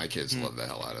 But yeah, my kids love the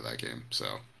hell out of that game. So,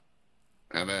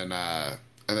 and then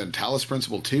Talos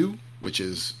Principle 2, which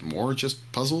is more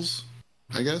just puzzles.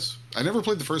 I guess. I never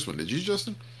played the first one. Did you,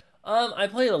 Justin? I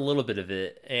played a little bit of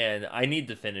it, and I need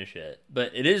to finish it.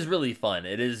 But it is really fun.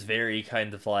 It is very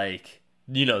kind of like,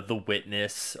 The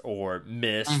Witness or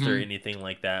Myst or anything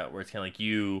like that, where it's kind of like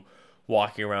you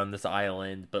walking around this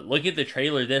island. But look at the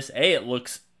trailer. It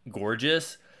looks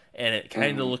gorgeous, and it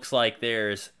kind of looks like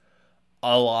there's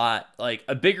a lot, like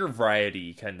a bigger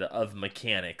variety kind of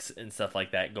mechanics and stuff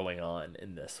like that going on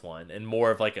in this one, and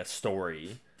more of like a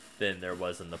story than there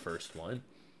was in the first one.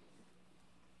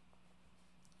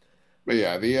 But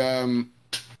yeah,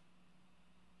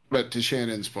 but to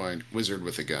Shannon's point, Wizard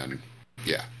with a Gun,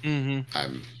 yeah,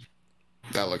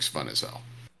 that looks fun as hell.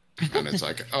 And it's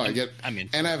like,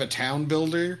 and I have a town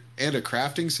builder and a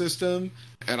crafting system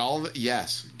and all that.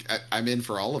 Yes, I'm in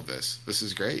for all of this. This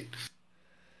is great.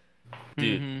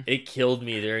 Dude, it killed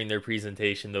me during their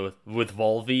presentation though with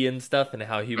Volvi and stuff, and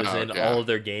how he was in all of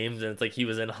their games, and it's like he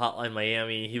was in Hotline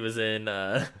Miami, he was in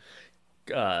Cult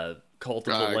of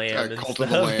the Lamb, Cult of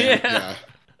the Lamb, yeah.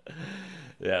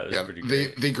 Yeah, it was pretty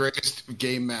great. The greatest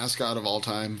game mascot of all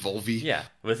time, Volvi. Yeah,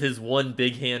 with his one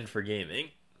big hand for gaming.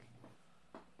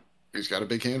 He's got a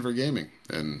big hand for gaming,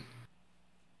 and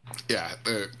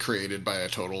created by a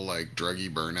total like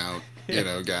druggy burnout,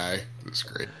 guy. It was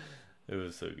great. It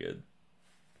was so good.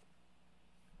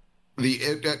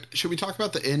 Should we talk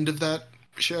about the end of that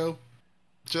show,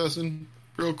 Justin,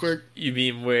 real quick? You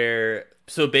mean where?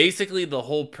 So basically, the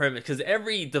whole premise, because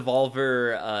every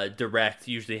Devolver Direct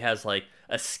usually has like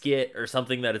a skit or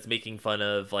something that it's making fun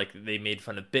of. Like they made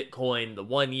fun of Bitcoin the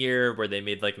one year, where they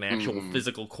made like an actual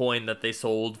physical coin that they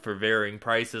sold for varying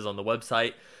prices on the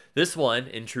website. This one,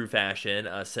 in true fashion,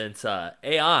 since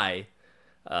AI,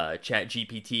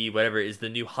 ChatGPT, whatever, is the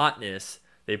new hotness.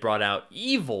 They brought out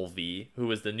eVolvi, who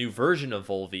is the new version of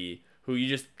Volvi, who you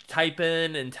just type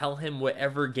in and tell him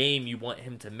whatever game you want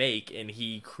him to make, and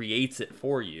he creates it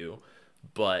for you.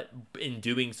 But in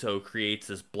doing so, creates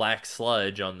this black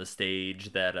sludge on the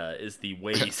stage that is the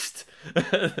waste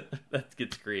that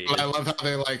gets created. I love how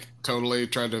they like totally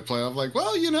tried to play off like,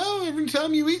 well, every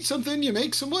time you eat something, you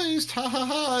make some waste. Ha ha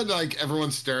ha! And, like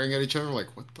everyone's staring at each other like,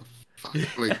 what the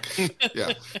fuck? Like,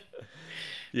 yeah.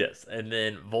 Yes, and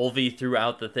then Volvi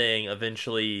throughout the thing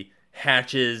eventually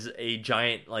hatches a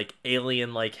giant like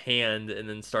alien-like hand and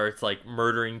then starts like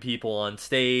murdering people on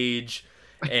stage,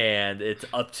 and it's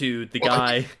up to the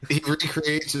guy. He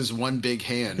recreates his one big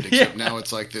hand, except now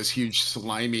it's like this huge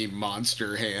slimy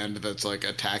monster hand that's like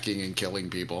attacking and killing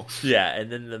people. Yeah, and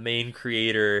then the main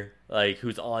creator, like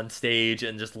who's on stage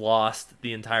and just lost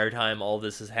the entire time all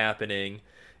this is happening,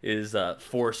 is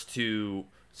forced to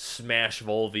smash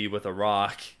Volvi with a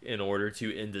rock in order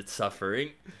to end its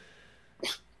suffering.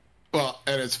 Well,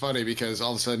 and it's funny because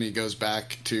all of a sudden he goes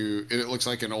back to, it looks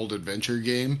like an old adventure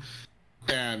game,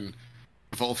 and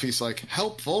Volvi's like,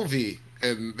 help Volvi,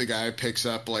 and the guy picks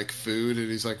up like food, and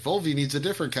he's like, Volvi needs a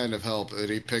different kind of help, and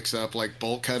he picks up like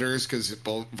bolt cutters because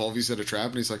Volvi's in a trap,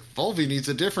 and he's like, Volvi needs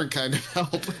a different kind of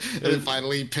help, and then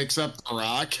finally he picks up the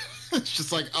rock. It's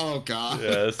just like, oh god.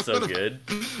 Yeah, it's so good.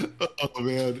 Oh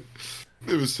man.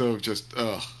 It was so just,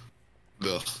 ugh,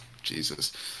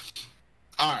 Jesus.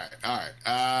 All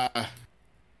right.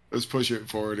 Let's push it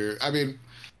forward here. I mean,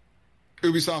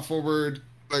 Ubisoft Forward,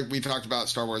 like we talked about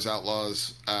Star Wars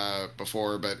Outlaws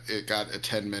before, but it got a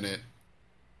 10-minute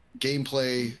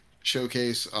gameplay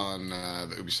showcase on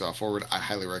the Ubisoft Forward. I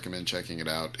highly recommend checking it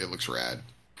out. It looks rad.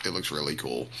 It looks really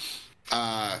cool.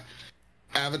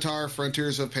 Avatar: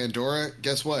 Frontiers of Pandora.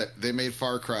 Guess what? They made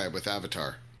Far Cry with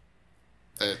Avatar.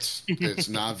 It's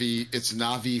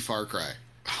Navi Far Cry,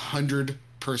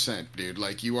 100%, dude.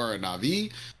 Like, you are a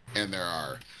Navi, and there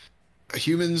are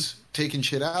humans taking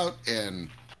shit out, and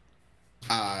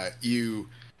you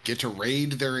get to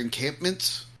raid their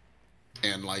encampments,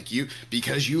 and like,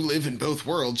 because you live in both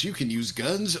worlds, you can use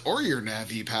guns or your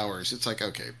Navi powers. It's like,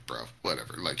 okay, bro,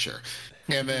 whatever, like, sure.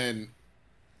 And then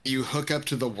you hook up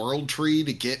to the world tree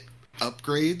to get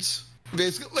upgrades.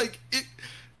 Basically, like,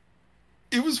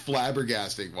 it was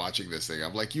flabbergasting watching this thing.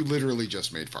 I'm like, you literally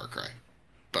just made Far Cry,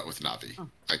 but with Navi.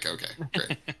 Like, okay,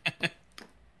 great.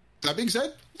 That being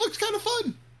said, looks kind of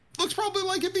fun. Looks probably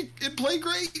like it'd play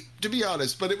great, to be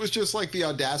honest. But it was just like the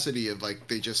audacity of, like,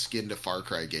 they just skinned a Far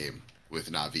Cry game with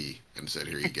Navi and said,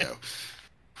 here you go.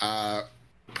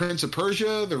 Prince of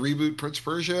Persia, the reboot Prince of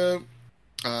Persia,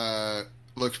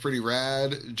 looks pretty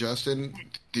rad. Justin,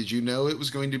 did you know it was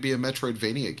going to be a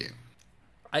Metroidvania game?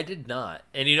 I did not.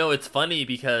 And you know, it's funny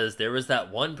because there was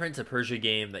that one Prince of Persia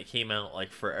game that came out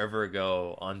like forever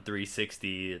ago on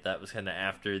 360 that was kind of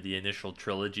after the initial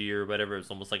trilogy or whatever. It was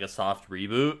almost like a soft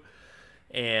reboot.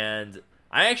 And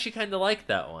I actually kind of liked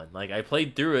that one. Like, I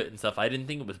played through it and stuff. I didn't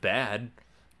think it was bad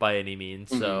by any means.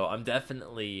 Mm-hmm. So I'm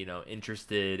definitely, you know,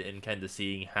 interested in kind of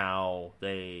seeing how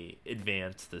they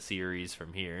advance the series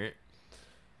from here.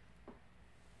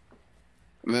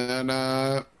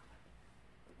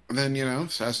 Then, you know,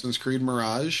 Assassin's Creed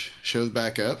Mirage shows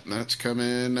back up, and that's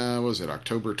coming, was it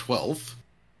October 12th?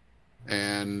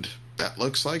 And that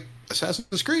looks like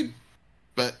Assassin's Creed,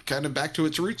 but kind of back to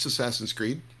its roots Assassin's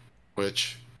Creed,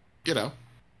 which, you know,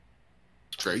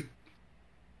 great.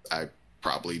 I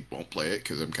probably won't play it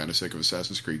because I'm kind of sick of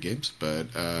Assassin's Creed games, but,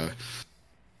 and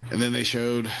then they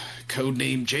showed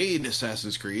Codename Jade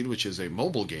Assassin's Creed, which is a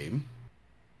mobile game.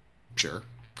 Sure,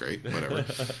 great, whatever.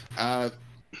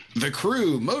 The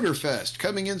Crew Motorfest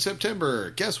coming in September.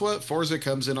 Guess what? Forza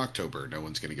comes in October. No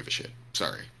one's going to give a shit.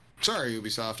 Sorry,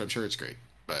 Ubisoft. I'm sure it's great,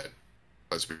 but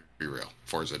let's be real.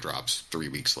 Forza drops 3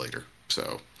 weeks later.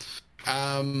 So,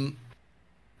 and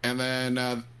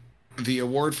then the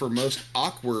award for most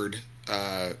awkward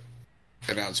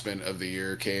announcement of the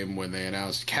year came when they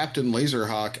announced Captain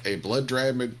Laserhawk, a Blood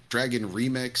Dragon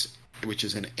remix, which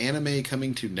is an anime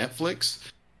coming to Netflix.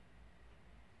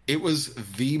 It was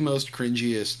the most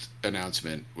cringiest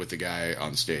announcement with the guy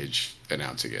on stage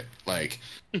announcing it. Like,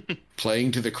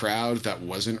 playing to the crowd that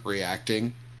wasn't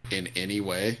reacting in any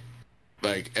way.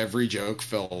 Like, every joke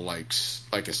fell like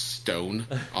a stone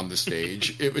on the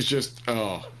stage. It was just,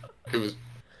 it was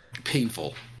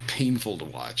painful to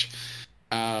watch.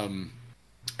 And,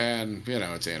 you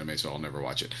know, it's anime, so I'll never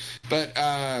watch it. But,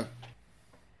 and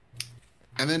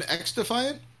then X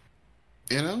Defiant,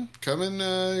 you know, coming,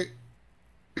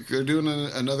 they're doing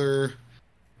another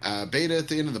beta at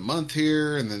the end of the month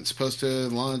here, and then it's supposed to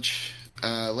launch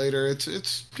later. It's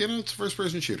you know, it's a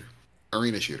first-person shooter,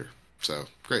 arena shooter. So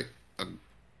great. I'm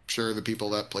sure the people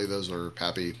that play those are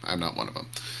happy. I'm not one of them.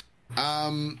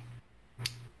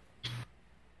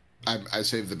 I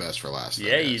saved the best for last.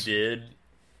 Yeah, you did.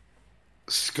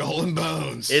 Skull and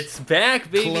Bones. It's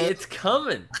back, baby. It's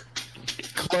coming.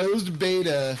 Closed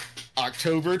beta.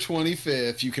 October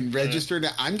 25th. You can register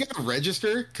now. I'm going to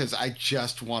register because I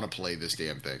just want to play this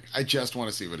damn thing. I just want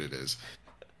to see what it is.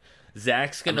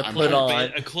 Zach's going to put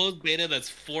on a closed beta that's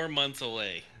 4 months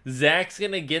away. Zach's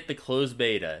going to get the closed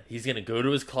beta. He's going to go to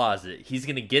his closet. He's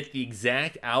going to get the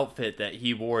exact outfit that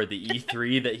he wore at the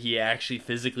E3 that he actually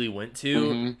physically went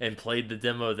to and played the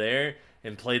demo there,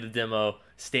 and played the demo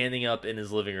standing up in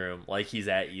his living room like he's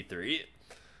at E3.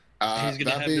 He's gonna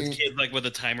have this kid like with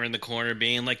a timer in the corner,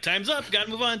 being like, "Time's up,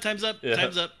 gotta move on. Time's up,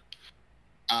 time's up."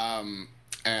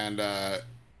 And I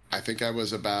think I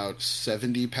was about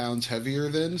 70 pounds heavier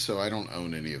then, so I don't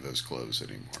own any of those clothes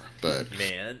anymore. But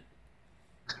man,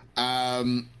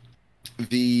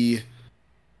 the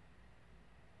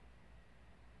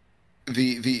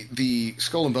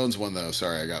Skull and Bones one though.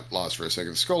 Sorry, I got lost for a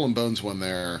second. Skull and Bones one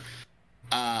there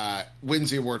wins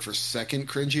the award for second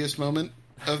cringiest moment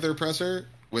of their presser,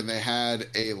 when they had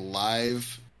a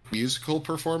live musical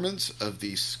performance of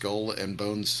the Skull and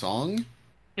Bones song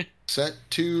set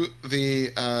to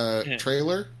the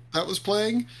trailer that was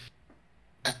playing.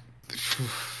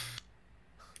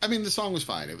 I mean, the song was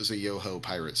fine. It was a yo-ho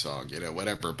pirate song, you know,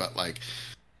 whatever. But, like,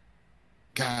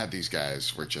 God, these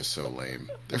guys were just so lame.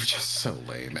 They were just so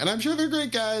lame. And I'm sure they're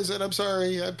great guys, and I'm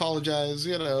sorry. I apologize.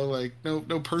 You know, like, no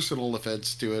personal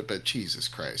offense to it, but Jesus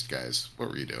Christ, guys. What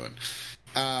were you doing?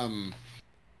 I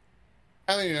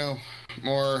think, you know,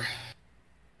 more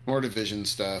Division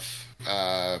stuff,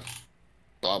 blah,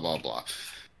 blah, blah.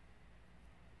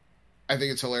 I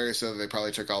think it's hilarious that they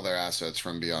probably took all their assets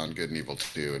from Beyond Good and Evil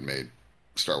 2 and made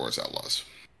Star Wars Outlaws.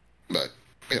 But,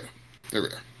 there we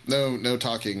are. No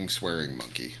talking, swearing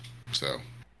monkey. So,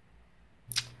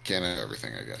 can't have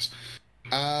everything, I guess.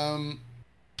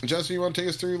 Justin, you want to take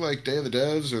us through, like, Day of the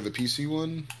Devs or the PC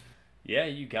one? Yeah,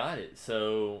 you got it.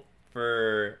 So,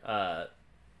 for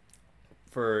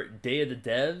Day of the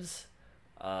Devs,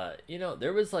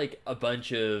 there was like a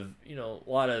bunch of, a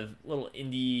lot of little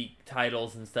indie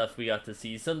titles and stuff we got to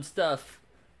see. Some stuff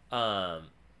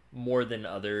more than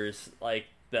others, like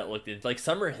that looked like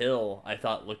Summer Hill, I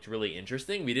thought looked really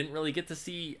interesting. We didn't really get to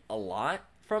see a lot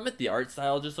from it. The art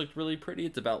style just looked really pretty.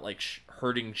 It's about like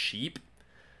herding sheep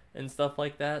and stuff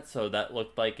like that. So that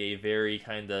looked like a very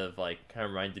kind of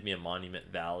reminded me of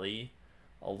Monument Valley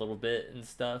a little bit and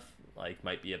stuff. Like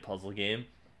might be a puzzle game.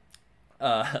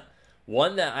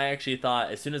 One that I actually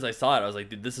thought as soon as I saw it, I was like,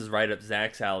 dude, this is right up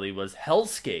Zach's alley, was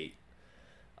Hellskate,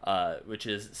 which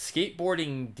is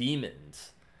skateboarding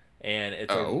demons. And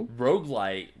it's a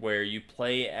roguelite where you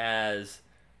play as,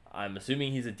 I'm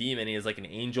assuming he's a demon, he has like an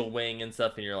angel wing and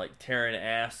stuff, and you're like tearing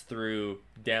ass through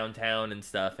downtown and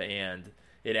stuff, and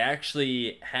it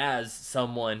actually has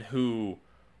someone who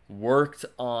worked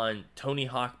on Tony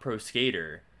Hawk Pro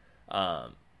Skater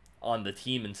on the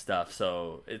team and stuff,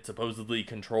 so it supposedly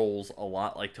controls a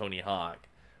lot like Tony Hawk,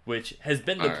 which has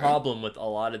been the problem with a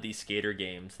lot of these skater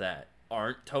games that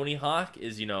aren't Tony Hawk,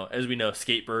 is, as we know,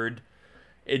 Skatebird,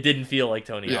 it didn't feel like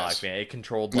Tony Hawk, man. It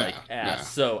controlled like ass. No.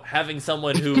 So having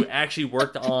someone who actually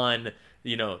worked on,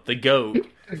 the GOAT.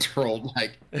 Controlled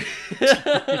like...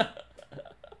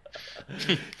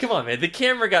 Come on, man. The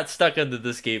camera got stuck under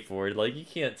the skateboard. Like, you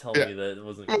can't tell me that it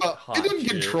wasn't hot. It didn't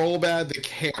control bad. The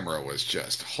camera was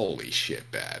just holy shit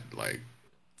bad. Like,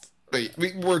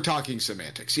 we're talking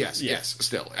semantics. Yes,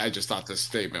 still. I just thought this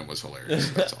statement was hilarious.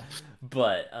 That's all.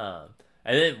 But,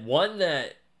 and then one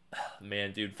that,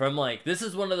 man, dude, from this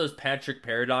is one of those Patrick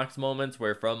Paradox moments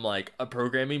where from a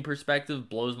programming perspective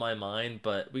blows my mind,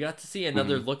 but we got to see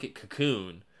another look at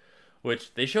Cocoon,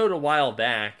 which they showed a while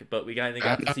back, but we got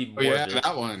to see more of it.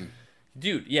 That one.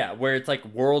 Dude, yeah, where it's like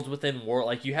worlds within world.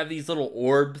 Like, you have these little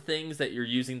orb things that you're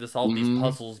using to solve these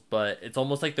puzzles, but it's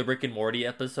almost like the Rick and Morty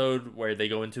episode where they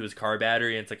go into his car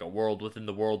battery and it's like a world within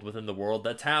the world within the world.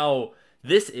 That's how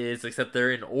this is, except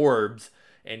they're in orbs,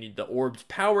 and the orbs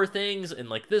power things in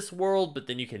this world, but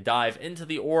then you can dive into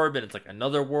the orb and it's like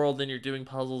another world and you're doing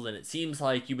puzzles, and it seems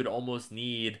like you would almost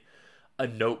need a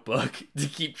notebook to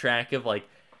keep track of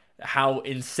how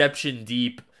Inception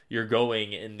deep you're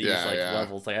going in these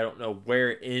levels. I don't know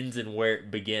where it ends and where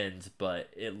it begins, but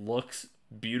it looks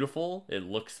beautiful. It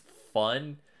looks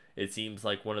fun. It seems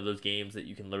like one of those games that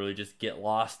you can literally just get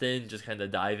lost in, just kind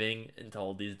of diving into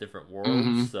all these different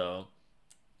worlds. So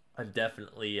I'm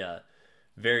definitely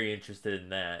very interested in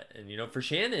that. And for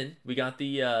Shannon, we got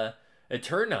the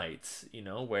Eternites,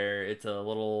 where it's a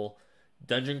little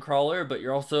dungeon crawler, but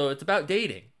it's about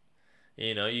dating.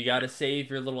 You got to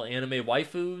save your little anime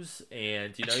waifus,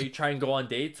 and, you try and go on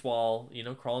dates while,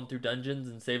 crawling through dungeons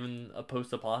and saving a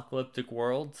post-apocalyptic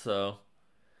world, so,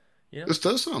 This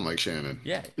does sound like Shannon.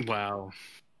 Yeah. Wow.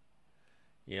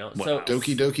 So...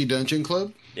 Doki Doki Dungeon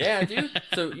Club? Yeah, dude.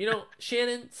 So,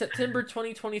 Shannon, September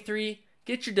 2023,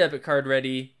 get your debit card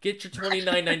ready, get your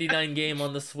 $29.99 game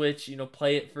on the Switch,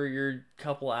 play it for your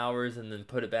couple hours, and then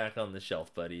put it back on the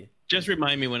shelf, buddy. Just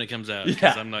remind me when it comes out,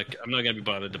 because I'm not gonna be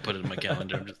bothered to put it in my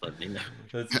calendar. I'm just letting you know.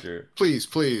 That's true. Please,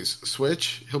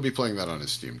 Switch. He'll be playing that on his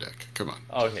Steam Deck. Come on.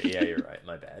 Okay, yeah, you're right.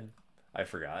 My bad. I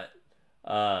forgot.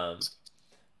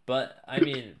 But I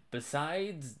mean,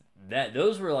 besides that,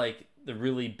 those were the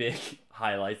really big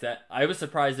highlights. That I was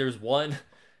surprised. There's one.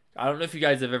 I don't know if you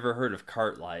guys have ever heard of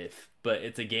Cart Life, but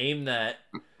it's a game that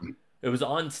it was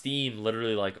on Steam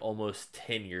literally almost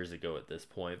 10 years ago at this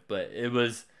point. But it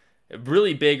was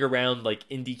really big around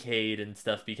Indiecade and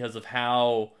stuff because of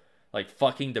how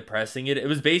fucking depressing it. It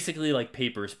was basically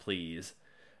Papers, Please,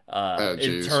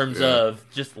 in terms of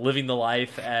just living the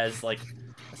life as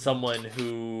someone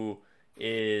who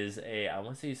is I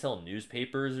want to say you sell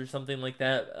newspapers or something like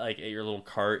that, at your little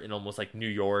cart in almost New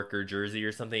York or Jersey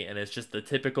or something, and it's just the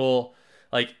typical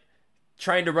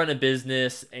trying to run a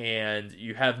business and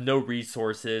you have no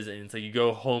resources, and it's you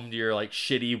go home to your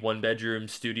shitty 1-bedroom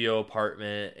studio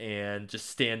apartment and just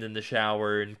stand in the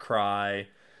shower and cry.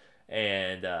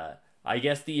 And I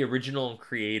guess the original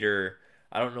creator,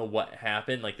 I don't know what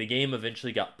happened, the game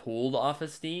eventually got pulled off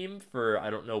of Steam for I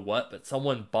don't know what, but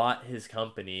someone bought his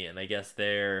company, and I guess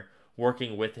they're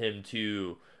working with him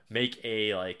to make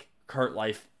a Cart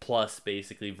Life Plus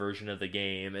basically version of the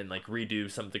game and redo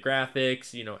some of the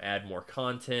graphics, add more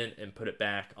content and put it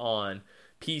back on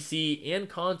PC and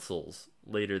consoles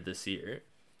later this year.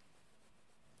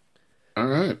 All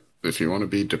right. If you want to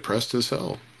be depressed as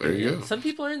hell, there you go. Some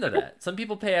people are into that. Some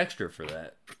people pay extra for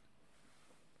that.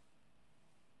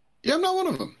 Yeah, I'm not one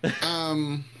of them.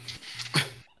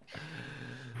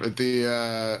 But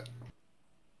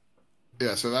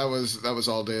yeah, so that was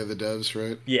all Day of the Devs,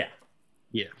 right? Yeah.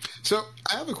 Yeah. So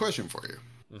I have a question for you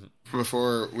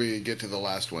before we get to the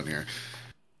last one here.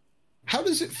 How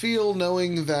does it feel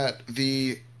knowing that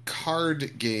the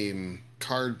card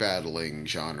battling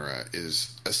genre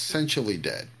is essentially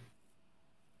dead?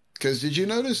 Because did you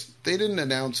notice they didn't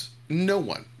announce, no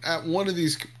one at one of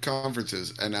these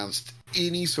conferences announced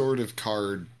any sort of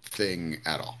card thing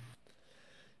at all?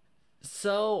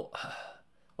 So,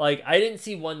 like, I didn't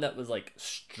see one that was, like,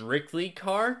 strictly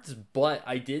cards, but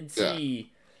I did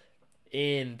see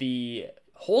in the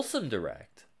Wholesome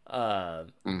Direct, I'll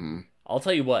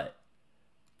tell you what.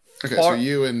 Okay, so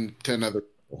you and 10 other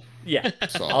people. Yeah,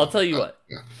 I'll tell you what.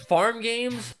 Yeah. Farm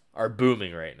games are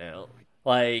booming right now.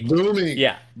 Like, booming.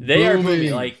 Yeah, they are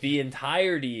booming. Like, the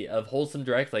entirety of Wholesome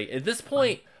Direct, like, at this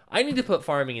point, I need to put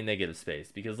farming in negative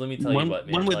space, because let me tell you what,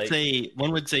 man.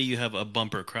 One would say you have a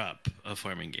bumper crop of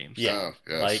farming games. Yeah,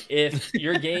 yes. Like, if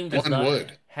your game does not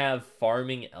have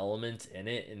farming elements in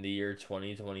it in the year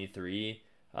 2023,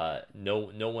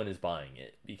 no one is buying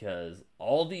it, because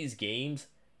all these games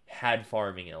had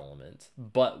farming elements,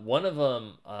 but one of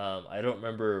them, I don't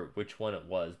remember which one it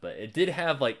was, but it did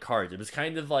have like cards. It was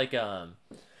kind of like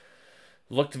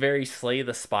looked very Slay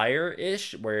the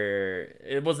Spire-ish, where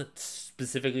it wasn't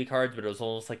specifically cards, but it was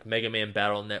almost like Mega Man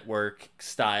Battle Network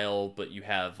style, but you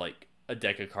have like a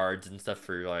deck of cards and stuff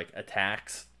for like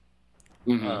attacks.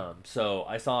 So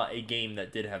I saw a game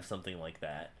that did have something like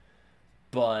that,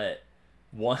 but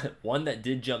one that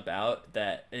did jump out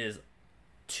that is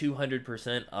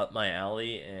 200% up my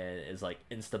alley and is like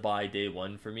insta buy day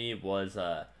one for me was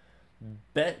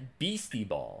Beastie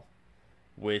Ball,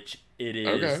 which it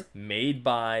is made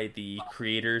by the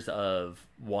creators of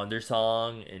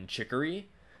Wandersong and Chicory,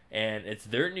 and it's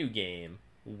their new game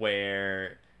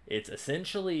where it's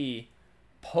essentially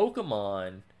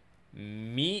Pokemon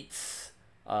meets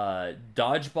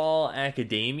Dodgeball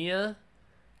Academia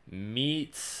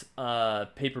meets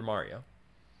Paper Mario.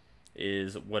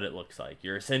 Is what it looks like.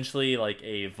 You're essentially like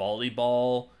a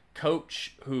volleyball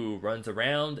coach who runs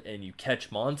around and you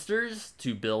catch monsters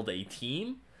to build a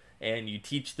team, and you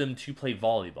teach them to play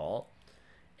volleyball,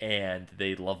 and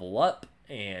they level up,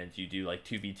 and you do like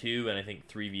 2v2 and I think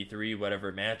 3v3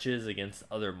 whatever matches against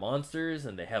other monsters,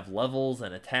 and they have levels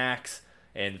and attacks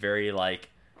and very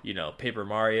like, you know, Paper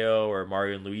Mario or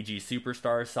Mario and Luigi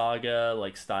Superstar Saga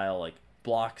like style, like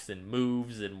blocks and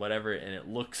moves and whatever, and it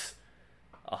looks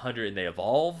 100 and they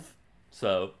evolve.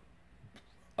 So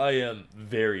I am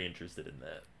very interested in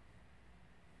that.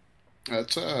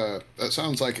 That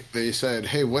sounds like they said,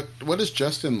 hey, what is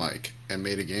Justin like, and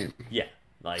made a game. Yeah,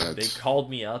 like they called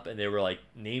me up and they were like,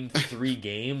 name 3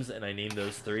 games, and I named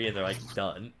those 3 and they're like,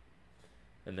 done,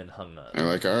 and then hung up. They're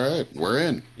like, all right, we're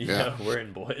in. Yeah, we're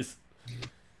in, boys.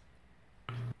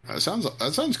 That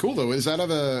sounds cool though. Is that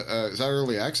is that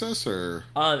early access or?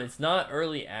 It's not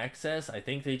early access. I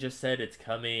think they just said it's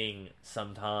coming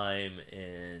sometime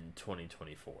in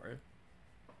 2024.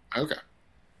 Okay.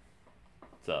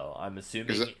 So I'm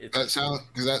assuming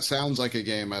that sounds like a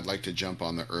game I'd like to jump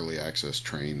on the early access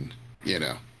train. You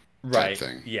know, right? Type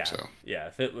thing. Yeah. So. Yeah.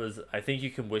 If it was, I think you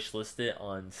can wishlist it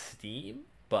on Steam,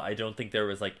 but I don't think there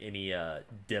was like any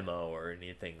demo or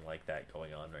anything like that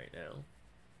going on right now.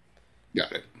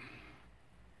 Got it.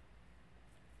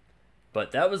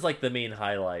 But that was like the main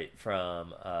highlight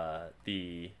from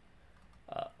the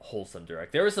Wholesome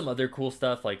Direct. There was some other cool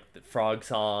stuff, like the Frog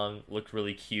Song looked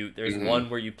really cute. There's one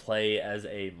where you play as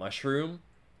a mushroom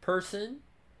person,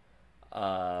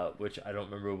 which I don't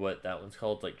remember what that one's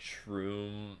called, like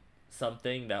Shroom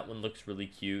something. That one looks really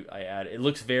cute. It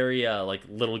looks very like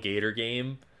Little Gator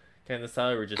Game kind of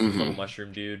style, where just a little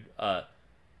mushroom dude.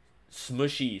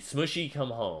 Smushy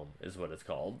Come Home is what it's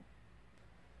called.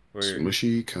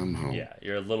 Smushy Come Home. Yeah,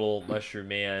 you're a little mushroom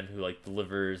man who like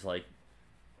delivers, like,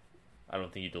 I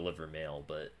don't think you deliver mail,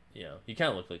 but you know, you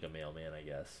kind of look like a mailman, I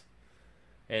guess.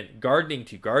 And gardening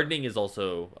too. Gardening is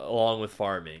also, along with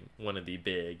farming, one of the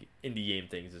big indie game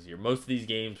things this year. Most of these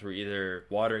games were either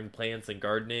watering plants and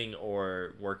gardening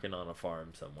or working on a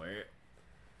farm somewhere.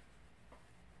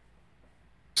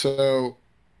 So,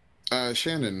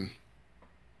 Shannon,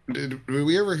 did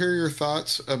we ever hear your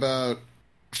thoughts about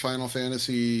Final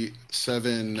Fantasy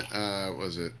VII?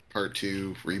 Was it Part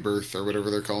 2 Rebirth or whatever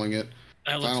they're calling it?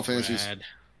 Final Fantasy.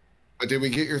 But did we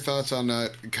get your thoughts on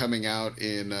that coming out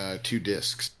in 2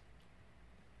 discs?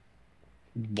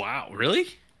 Wow, really?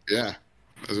 Yeah,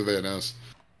 that's what they announced.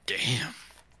 Damn.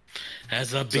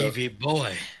 As a So- baby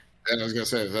boy. And I was gonna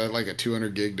say, is that like a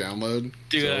 200 gig download?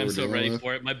 Dude, Is that what I'm we're so dealing ready with?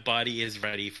 for it. My body is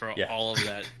ready for Yeah. all of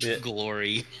that Yeah.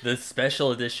 glory. The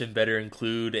special edition better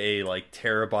include a like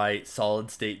terabyte solid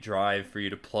state drive for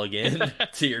you to plug in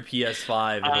to your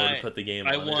PS5 in order to put the game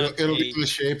I on want- it. It'll be in the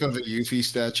shape of a Yuffie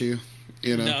statue.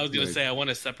 You know, No, I was gonna like- say I want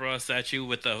a Sephiroth statue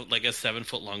with a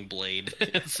 7-foot long blade.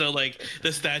 So like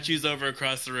the statue's over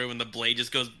across the room and the blade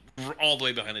just goes all the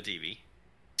way behind the TV.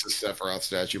 it's a Sephiroth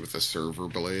statue with a server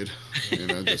blade. You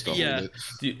know, just to Yeah. hold it.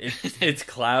 Dude, it's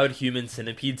Cloud Human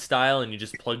Centipede style, and you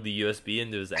just plug the USB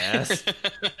into his ass.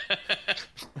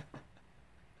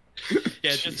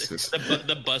 Yeah, Jesus. just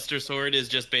the Buster Sword is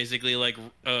just basically like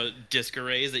disk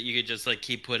arrays that you could just like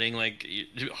keep putting like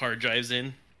hard drives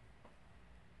in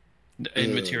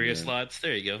materia man. slots.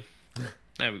 There you go.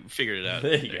 I figured it out.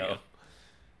 There you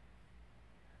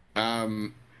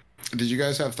go. Did you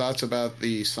guys have thoughts about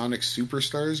the Sonic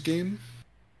Superstars game?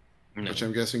 No. Which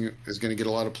I'm guessing is going to get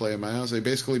a lot of play in my house. They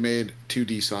basically made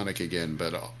 2D Sonic again,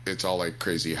 but it's all like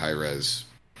crazy high res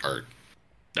art,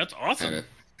 That's awesome. and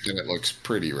it looks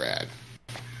pretty rad.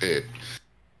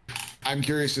 I'm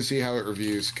curious to see how it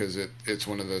reviews because it's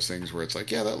one of those things where it's like,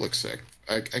 yeah, that looks sick.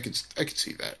 I could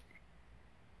see that.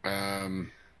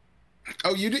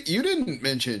 Oh, you didn't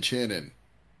mention Shannon,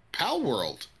 Pal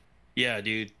World. Yeah,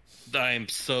 dude. I'm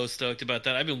so stoked about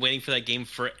that. I've been waiting for that game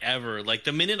forever. Like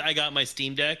the minute I got my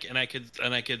Steam Deck and I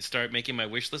could start making my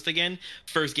wish list again,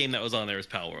 first game that was on there was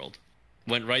Pal World.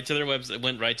 Went right to their website,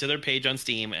 went right to their page on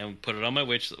Steam and put it on my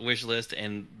wish list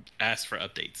and asked for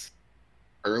updates.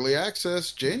 Early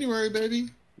access, January, baby.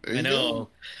 There you I know. go.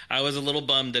 I was a little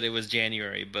bummed that it was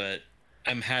January, but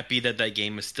I'm happy that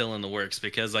game is still in the works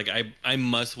because like I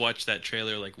must watch that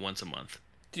trailer like once a month.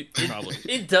 Dude, Probably.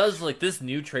 it does, like, this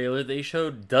new trailer they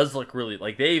showed does look really,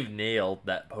 like, they've nailed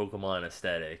that Pokemon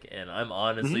aesthetic, and I'm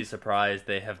honestly surprised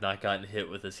they have not gotten hit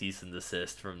with a cease and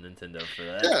desist from Nintendo for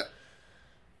that. Yeah.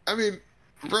 I mean,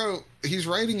 bro, he's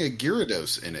writing a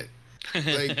Gyarados in it.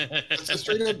 Like, it's a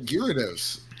straight up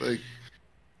Gyarados. Like,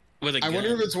 With a I gun.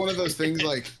 wonder if it's one of those things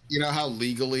like, you know how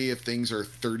legally if things are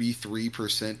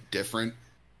 33% different,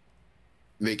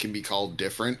 they can be called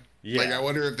different? Yeah. Like, I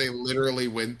wonder if they literally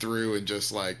went through and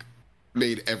just, like,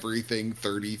 made everything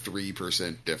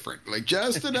 33% different. Like,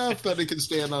 just enough that it can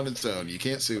stand on its own. You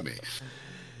can't sue me.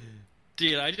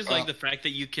 Dude, I just like the fact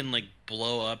that you can like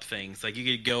blow up things. Like you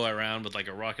could go around with like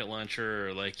a rocket launcher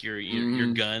or like your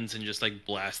guns and just like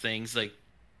blast things, like,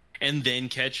 and then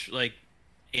catch like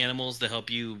animals to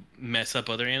help you mess up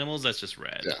other animals. That's just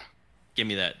rad. Yeah. Give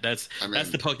me that. That's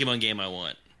the Pokemon game I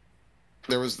want.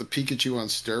 There was the Pikachu on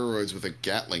steroids with a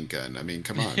Gatling gun. I mean,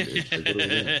 come on, dude. Like, what are we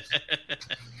doing?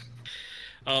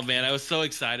 Oh man, I was so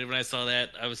excited when I saw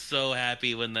that. I was so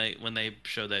happy when they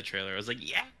showed that trailer. I was like,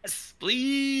 yes,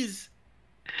 please.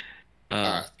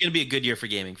 It's gonna be a good year for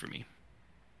gaming for me.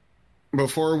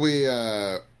 Before we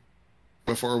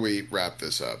wrap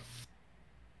this up,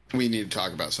 we need to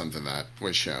talk about something that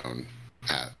was shown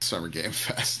at Summer Game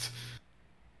Fest.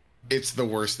 It's the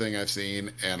worst thing I've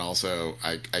seen, and also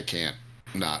I can't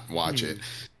not watch it.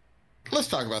 Let's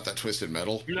talk about that Twisted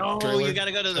Metal. No, trailer, you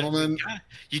gotta go to gentlemen.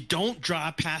 You don't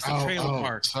drive past the trailer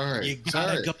park. Sorry, You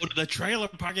gotta go to the trailer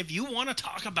park if you want to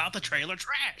talk about the trailer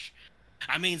trash.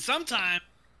 I mean, sometimes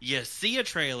you see a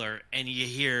trailer and you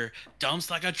hear dumps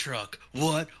like a truck.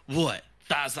 What?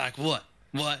 Thighs like what?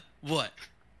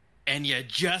 And you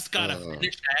just gotta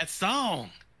finish that song.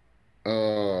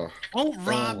 Oh, Don't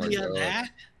rob my me of God. that.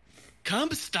 Come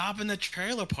stop in the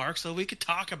trailer park so we could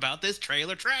talk about this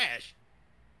trailer trash.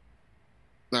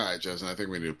 all right, Justin. I think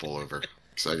we need to pull over.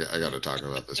 So I got to talk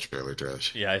about this trailer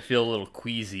trash. Yeah, I feel a little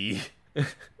queasy.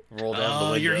 Roll down the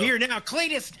Oh, window. you're here now.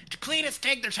 Cletus,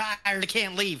 take their tire. They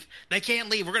can't leave. We're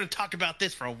going to talk about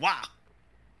this for a while.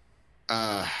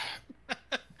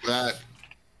 That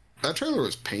trailer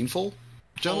was painful,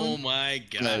 gentlemen. Oh, my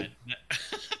God.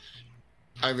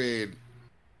 I mean,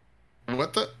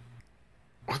 what the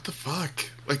fuck?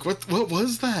 Like, what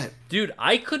was that? Dude,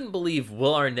 I couldn't believe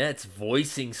Will Arnett's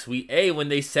voicing Sweet A when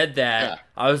they said that. Yeah.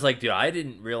 I was like, dude, I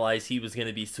didn't realize he was going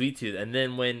to be Sweet Tooth. And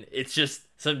then when it's just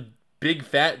some big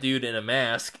fat dude in a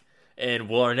mask and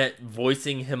Will Arnett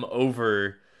voicing him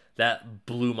over, that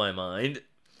blew my mind.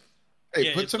 Hey,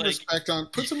 Yeah, put it's some like-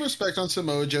 respect on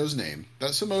Samoa Joe's name.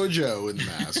 That's Samoa Joe in the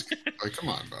mask. Like, come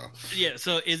on, bro. Yeah,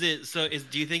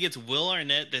 do you think it's Will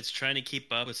Arnett that's trying to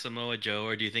keep up with Samoa Joe,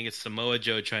 or do you think it's Samoa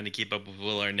Joe trying to keep up with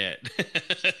Will Arnett?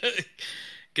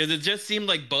 Because it just seemed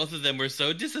like both of them were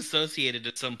so disassociated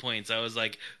at some points. I was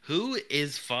like, who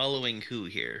is following who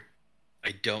here?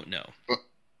 I don't know.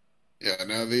 Yeah,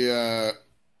 now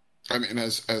I mean,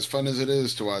 as fun as it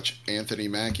is to watch Anthony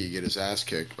Mackie get his ass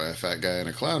kicked by a fat guy in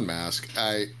a clown mask,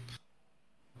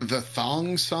 the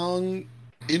thong song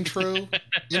intro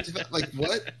into that, like,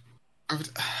 what?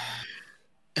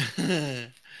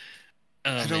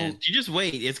 Oh man, you just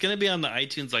wait. It's gonna be on the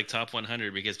iTunes like top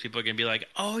 100 because people are gonna be like,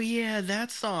 "Oh yeah,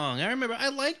 that song. I remember. I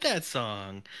like that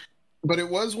song." But it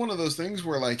was one of those things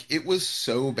where, like, it was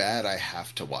so bad I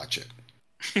have to watch it.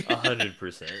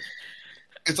 100%.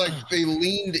 It's like they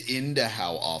leaned into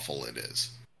how awful it is,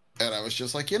 and I was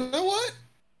just like, you know what?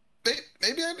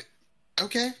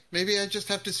 Maybe I just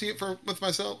have to see it with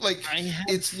myself. Like, I have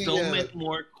it's many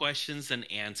more questions than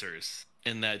answers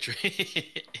in that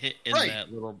that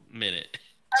little minute.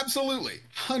 Absolutely,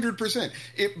 100%.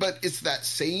 But it's that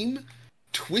same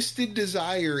twisted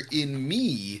desire in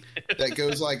me that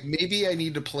goes like, maybe I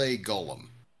need to play Golem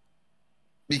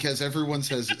because everyone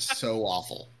says it's so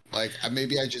awful. Like,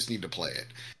 maybe I just need to play it.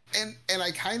 And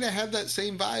I kind of had that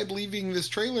same vibe leaving this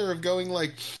trailer of going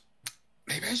like,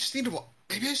 maybe I just need to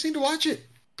watch it.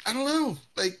 I don't know.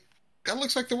 Like, that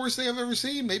looks like the worst thing I've ever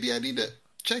seen. Maybe I need to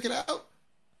check it out.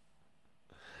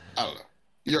 I don't know.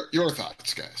 Your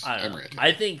thoughts, guys. I'm ready.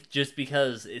 I think just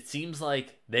because it seems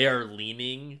like they are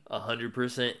leaning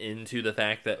 100% into the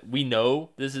fact that we know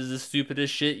this is the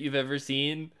stupidest shit you've ever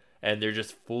seen, and they're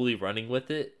just fully running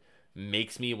with it,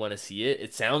 makes me want to see it.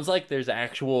 It sounds like there's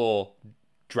actual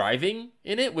driving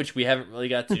in it, which we haven't really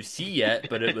got to see yet,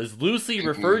 but it was loosely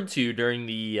referred to during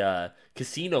the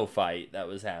casino fight that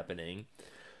was happening.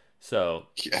 So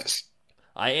yes,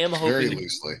 I am hoping very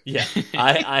loosely. Yeah,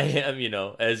 I am.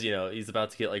 As he's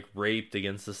about to get like raped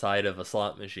against the side of a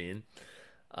slot machine.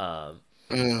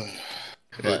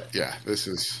 This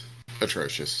is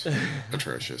atrocious.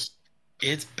 Atrocious.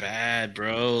 It's bad,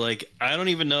 bro. Like, I don't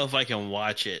even know if I can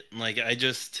watch it. Like,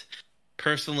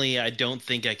 personally, I don't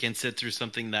think I can sit through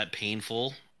something that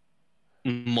painful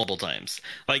multiple times.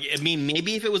 Like, I mean,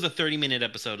 maybe if it was a 30-minute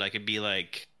episode, I could be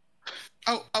like...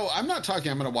 Oh, I'm not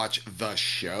talking I'm going to watch the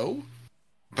show,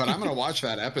 but I'm going to watch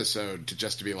that episode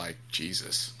to be like,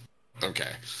 Jesus.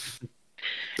 Okay.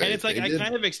 And it's like, I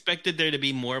kind of expected there to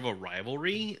be more of a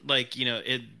rivalry. Like,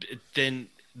 then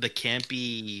the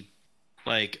campy,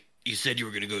 like, you said you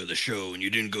were going to go to the show and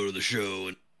you didn't go to the show.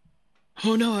 And,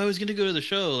 oh no, I was going to go to the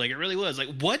show. Like, it really was.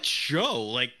 Like, what show?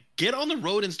 Like, get on the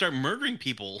road and start murdering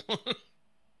people.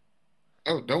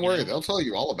 Oh, don't worry. They'll tell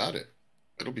you all about it.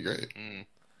 It'll be great.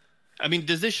 I mean,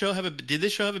 did this show have a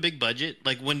big budget?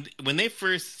 Like, when they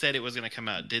first said it was going to come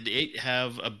out, did it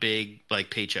have a big, like,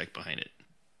 paycheck behind it?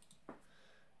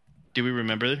 Do we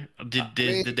remember? Did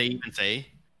they even say?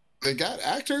 They got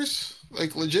actors,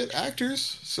 like legit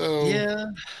actors. So yeah,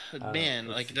 man,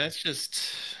 like that's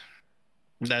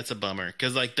a bummer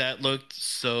because like that looked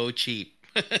so cheap.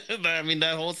 I mean,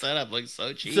 that whole setup looks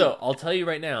so cheap. So I'll tell you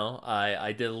right now,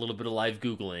 I did a little bit of live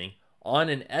Googling on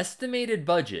an estimated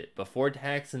budget before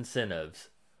tax incentives,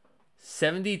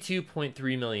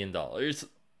 $72.3 million.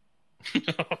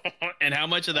 And how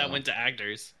much of that went to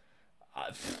actors?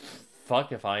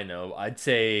 Fuck if I know. I'd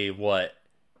say what,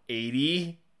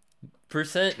 80%,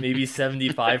 maybe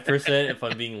 75% if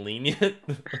I'm being lenient.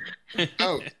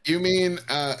 Oh, you mean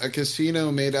a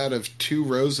casino made out of 2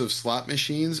 rows of slot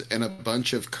machines and a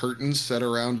bunch of curtains set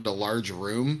around a large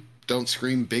room? Don't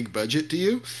scream big budget to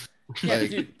you? Yeah,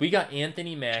 dude, we got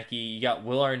Anthony Mackie, you got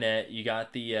Will Arnett, you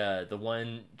got the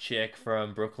one chick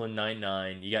from Brooklyn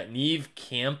Nine-Nine, you got Neve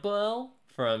Campbell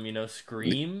from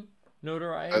Scream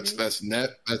notoriety. That's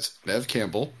Nev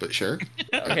Campbell, but sure.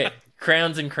 Okay,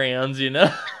 crowns and crayons,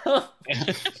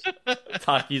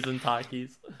 Takis and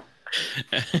Takis.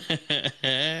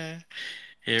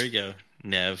 Here we go,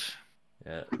 Nev.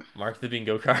 Yeah, mark the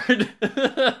bingo card.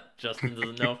 Justin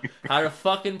doesn't know how to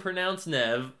fucking pronounce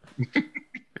Nev.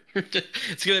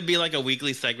 It's gonna be like a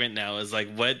weekly segment now. Is like,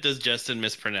 what does Justin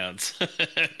mispronounce?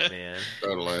 Man,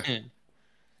 Totally.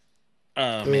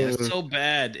 Oh man, it's so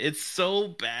bad. It's so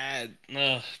bad.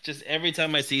 Ugh, just every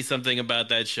time I see something about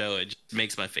that show, it just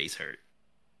makes my face hurt.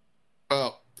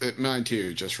 Well, mine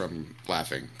too, just from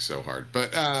laughing so hard.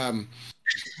 But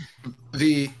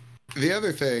the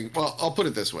other thing, well, I'll put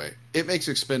it this way: it makes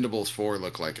Expendables 4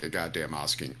 look like a goddamn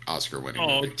Oscar-winning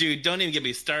movie. Oh, dude, don't even get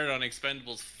me started on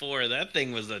Expendables 4. That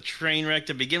thing was a train wreck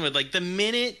to begin with. Like, the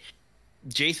minute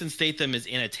Jason Statham is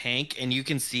in a tank and you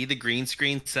can see the green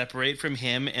screen separate from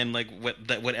him and like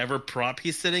whatever prop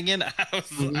he's sitting in,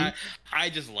 I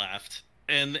just laughed.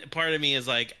 And part of me is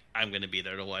like, I'm going to be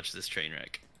there to watch this train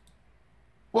wreck.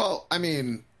 Well, I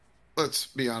mean, let's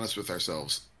be honest with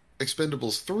ourselves.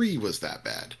 Expendables 3 was that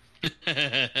bad.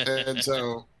 And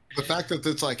so the fact that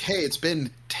it's like, hey, it's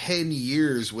been 10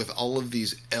 years with all of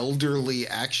these elderly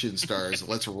action stars.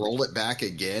 Let's roll it back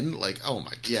again. Like, oh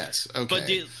my, yes,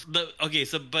 okay.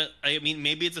 But I mean,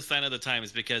 maybe it's a sign of the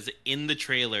times because in the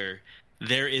trailer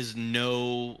there is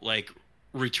no like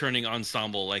returning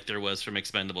ensemble like there was from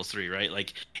Expendables 3, right?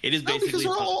 Like it is basically because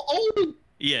they're all old.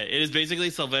 Yeah, it is basically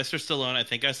Sylvester Stallone. I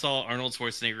think I saw Arnold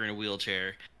Schwarzenegger in a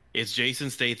wheelchair. It's Jason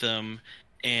Statham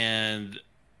and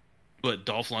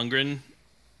Dolph Lundgren,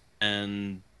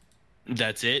 and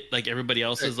that's it. Like everybody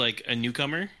else is like a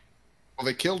newcomer. Well,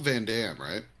 they killed Van Damme,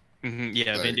 right? Mm-hmm.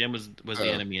 Yeah, like, Van Damme was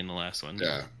the enemy in the last one.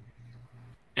 Yeah.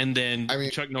 And then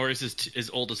Chuck Norris is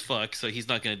old as fuck, so he's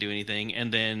not going to do anything.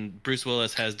 And then Bruce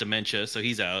Willis has dementia, so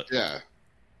he's out. Yeah.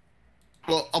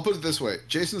 Well, I'll put it this way.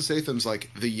 Jason Statham's like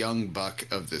the young buck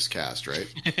of this cast, right?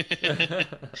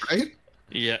 Right?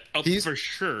 Yeah. Oh, for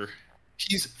sure.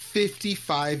 He's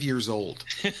 55 years old.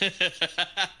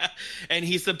 And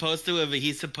he's supposed to have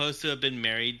been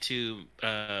married to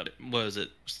what was it?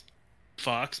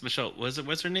 Fox? Michelle,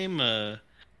 what's her name? The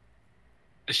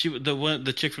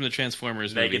chick from the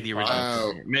Transformers movie, the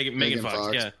original. Megan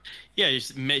Fox. Yeah.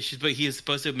 But he is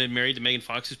supposed to have been married to Megan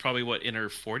Fox, who's probably in her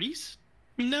 40s.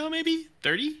 No, maybe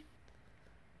 30.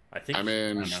 I think. I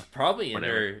mean, she's probably in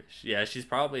her. Yeah, she's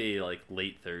probably like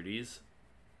late 30s.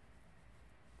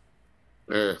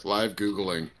 Live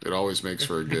Googling. It always makes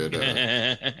for a good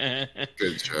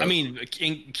good show. I mean,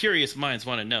 curious minds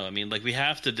want to know. I mean, like we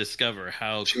have to discover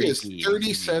how she is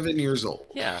 37 years old.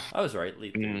 Yeah, I was right.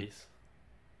 Late 30s.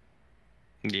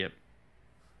 Yep.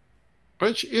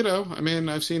 Which, I mean,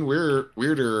 I've seen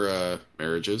weirder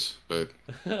marriages, but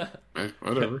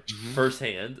whatever.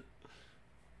 Firsthand.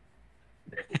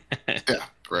 Yeah,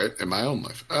 right. In my own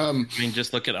life. I mean,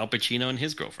 just look at Al Pacino and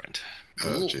his girlfriend.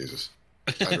 Oh, Jesus.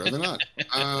 I'd rather not.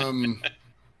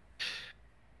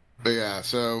 But yeah,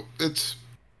 so it's...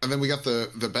 And then we got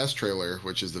the best trailer,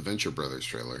 which is the Venture Brothers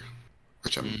trailer,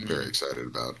 which I'm very excited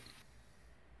about.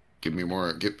 Give me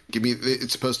more. Give me.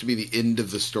 It's supposed to be the end of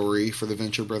the story for the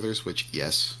Venture Brothers, which,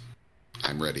 yes,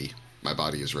 I'm ready. My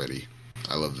body is ready.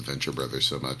 I love the Venture Brothers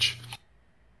so much.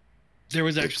 There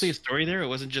was actually a story there. It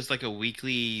wasn't just like a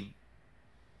weekly,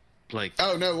 like.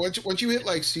 Oh no! Once you hit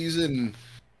like season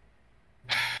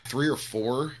 3 or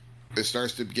 4, it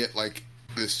starts to get like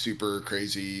this super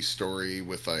crazy story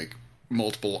with like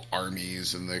multiple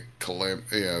armies and the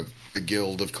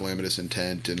Guild of Calamitous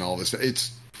Intent and all this.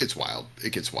 It's wild.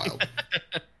 It gets wild.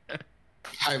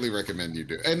 Highly recommend you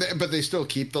do. But they still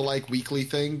keep the like weekly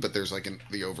thing, but there's like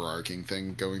the overarching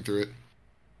thing going through it.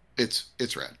 It's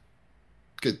rad.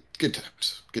 Good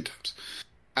times. Good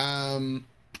times.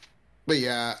 But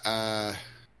yeah,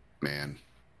 man.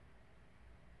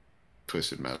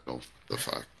 Twisted Metal. The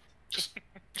fuck. Just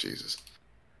Jesus.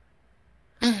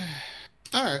 All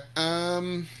right.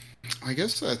 I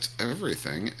guess that's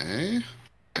everything, eh?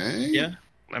 Yeah.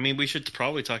 I mean, we should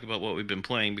probably talk about what we've been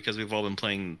playing because we've all been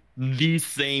playing the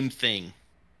same thing.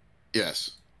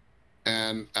 Yes.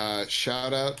 And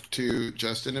shout out to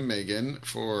Justin and Megan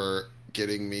for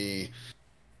getting me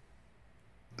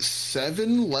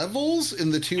 7 levels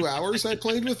in the 2 hours I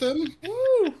played with them.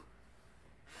 Woo!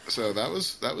 So that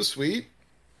was sweet.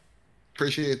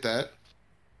 Appreciate that.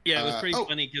 Yeah, it was pretty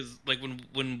funny because like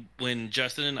when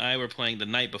Justin and I were playing the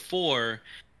night before,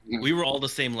 we were all the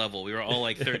same level. We were all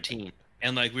like 13.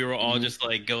 And like we were all just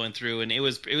like going through, and it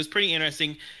was pretty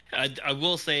interesting. I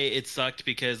will say it sucked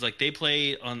because like they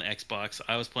play on the Xbox,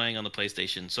 I was playing on the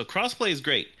PlayStation, so crossplay is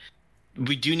great.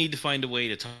 We do need to find a way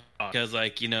to talk because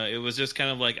like it was just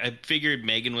kind of like I figured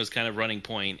Megan was kind of running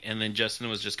point, and then Justin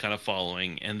was just kind of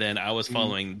following, and then I was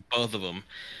following both of them,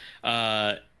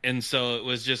 and so it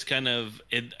was just kind of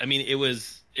it. I mean, it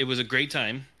was a great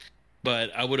time,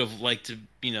 but I would have liked to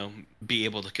be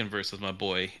able to converse with my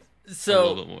boy.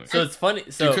 So it's funny.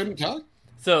 So you couldn't talk?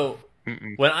 So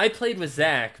when I played with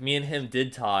Zach, me and him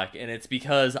did talk, and it's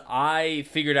because I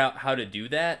figured out how to do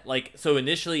that. Like, so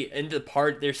initially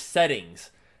there's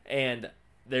settings, and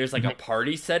there's like a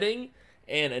party setting,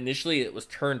 and initially it was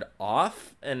turned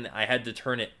off, and I had to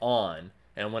turn it on.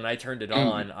 And when I turned it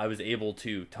on, I was able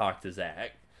to talk to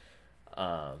Zach.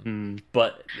 But when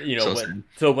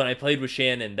I played with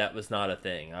Shannon, that was not a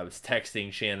thing. I was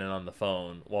texting Shannon on the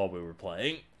phone while we were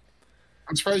playing.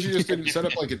 I'm surprised you just didn't set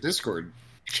up like a Discord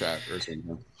chat or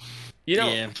something.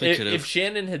 If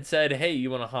Shannon had said, "Hey,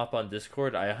 you want to hop on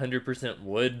Discord?" I 100%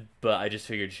 would, but I just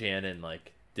figured Shannon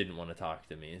like didn't want to talk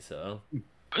to me. So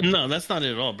no, that's not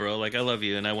it at all, bro. Like I love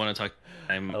you and I want to talk.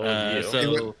 I love you.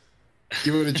 So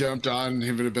you would have jumped on.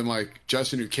 He would have been like,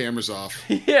 "Justin, your camera's off."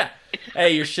 Yeah.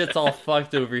 Hey, your shit's all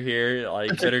fucked over here.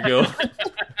 Like, better go.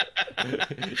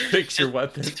 Fix your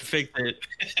weapon. Fix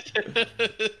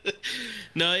it.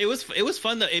 No, it was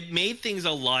fun though. It made things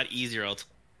a lot easier.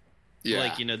 Yeah.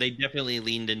 Like, they definitely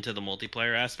leaned into the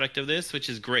multiplayer aspect of this, which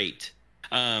is great.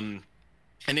 And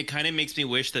it kind of makes me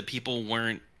wish that people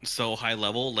weren't so high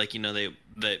level. Like,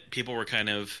 that people were kind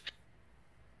of,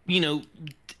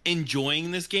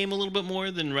 enjoying this game a little bit more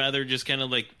than rather just kind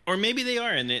of like, or maybe they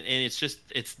are, and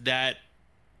it's that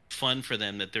fun for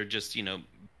them that they're just,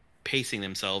 pacing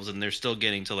themselves and they're still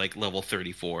getting to like level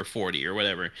 34, 40 or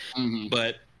whatever. Mm-hmm.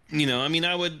 But,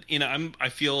 I would, I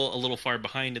feel a little far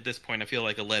behind at this point. I feel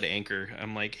like a lead anchor.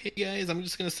 I'm like, hey guys, I'm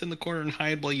just going to sit in the corner and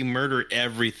hide while you murder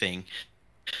everything.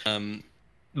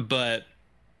 But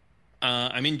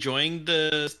I'm enjoying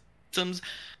the systems.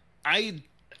 I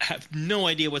have no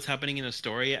idea what's happening in the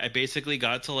story. I basically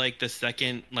got to like the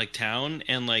second like town,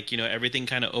 and like everything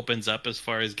kind of opens up as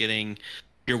far as getting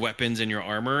your weapons and your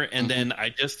armor, and then I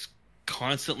just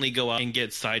constantly go out and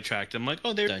get sidetracked. I'm like,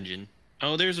 oh, there's a dungeon.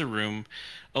 Oh, there's a room.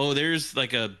 Oh, there's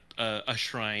like a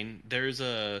shrine. There's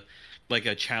a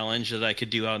challenge that I could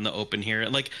do out in the open here.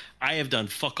 Like, I have done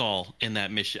fuck all in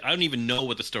that mission. I don't even know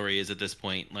what the story is at this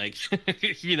point. Like,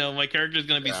 my character's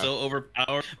going to be so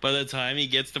overpowered by the time he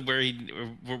gets to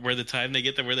where the time they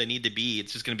get to where they need to be,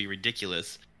 it's just going to be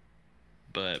ridiculous.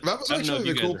 But that was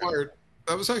actually the cool part.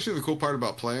 That was actually the cool part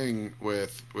about playing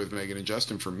with Megan and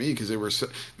Justin for me, because they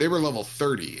were level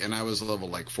 30 and I was level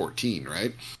like 14,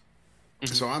 right? Mm-hmm.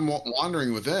 So I'm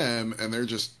wandering with them, and they're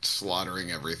just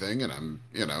slaughtering everything, and I'm,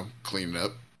 cleaning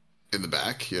up in the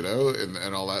back,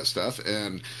 and all that stuff.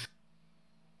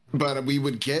 But we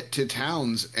would get to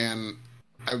towns, and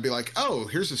I would be like, oh,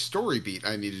 here's a story beat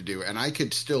I need to do, and I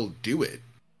could still do it.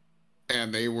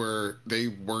 And they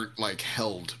weren't like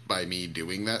held by me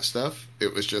doing that stuff.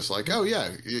 It was just like, oh yeah,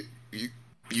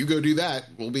 you go do that.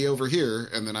 We'll be over here,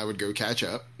 and then I would go catch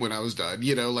up when I was done.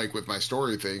 Like with my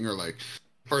story thing,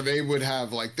 or they would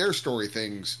have like their story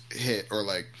things hit, or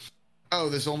like, oh,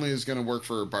 this only is going to work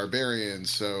for barbarians.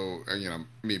 So,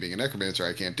 me being a necromancer,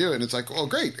 I can't do it. And it's like, well,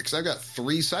 great, because I've got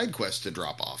 3 side quests to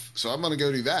drop off. So I'm going to go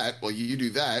do that. Well, you do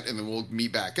that, and then we'll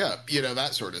meet back up.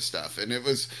 That sort of stuff. And it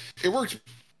worked.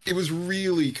 It was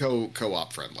really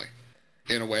co-op friendly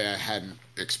in a way I hadn't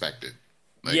expected.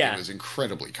 It was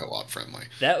incredibly co-op friendly.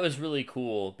 That was really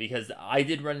cool, because I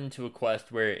did run into a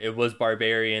quest where it was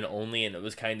barbarian only, and it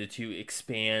was kind of to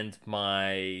expand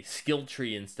my skill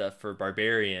tree and stuff for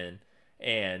barbarian.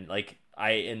 And like,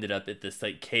 I ended up at this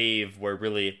like cave where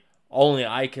really only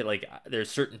I could, like, there's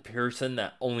a certain person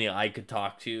that only I could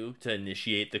talk to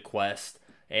initiate the quest.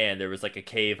 And there was like a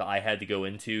cave I had to go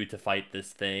into to fight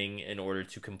this thing in order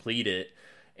to complete it.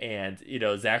 And,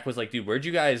 Zach was like, dude, where'd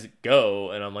you guys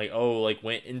go? And I'm like, oh, like,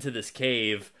 went into this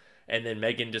cave. And then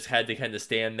Megan just had to kind of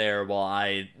stand there while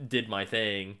I did my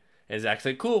thing. And Zach's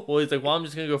like, cool. Well, he's like, well, I'm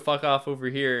just going to go fuck off over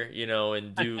here,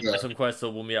 and do some quests. So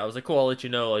we'll meet. I was like, cool, I'll let you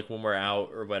know, like, when we're out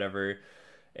or whatever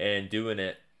and doing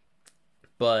it.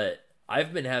 But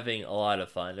I've been having a lot of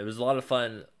fun. It was a lot of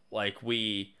fun. Like,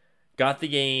 we got the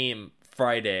game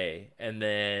Friday and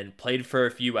then played for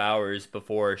a few hours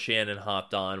before Shannon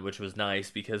hopped on, which was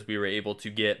nice because we were able to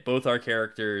get both our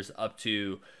characters up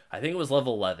to, I think it was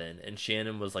level 11, and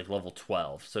Shannon was like level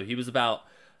 12. So he was about,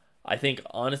 I think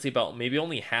honestly about maybe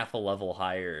only half a level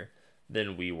higher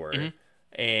than we were.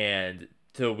 Mm-hmm. And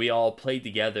so we all played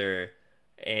together,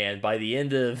 and by the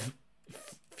end of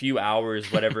few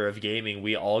hours whatever of gaming,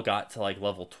 we all got to like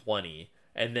level 20.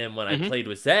 And then when I played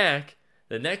with Zach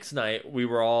the next night, we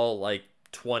were all like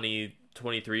 20,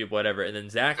 23, whatever. And then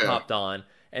Zach hopped on.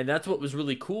 And that's what was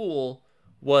really cool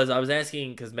was I was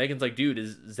asking, because Megan's like, dude,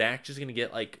 is Zach just going to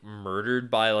get like murdered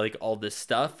by like all this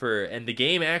stuff? And the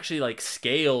game actually like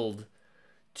scaled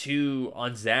to,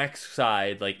 on Zach's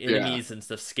side, like enemies and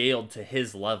stuff scaled to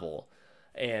his level.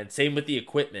 And same with the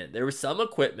equipment. There was some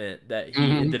equipment that he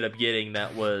ended up getting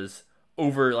that was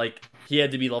over, like, he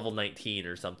had to be level 19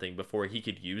 or something before he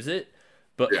could use it.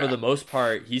 But for the most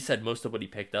part, he said most of what he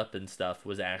picked up and stuff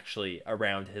was actually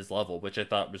around his level, which I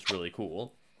thought was really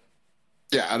cool.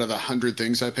 Yeah, out of the 100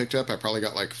 things I picked up, I probably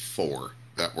got like 4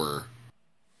 that were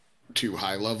too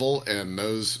high level, and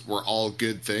those were all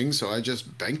good things, so I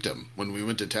just banked them when we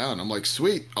went to town. I'm like,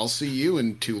 sweet, I'll see you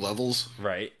in 2 levels.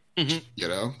 Right.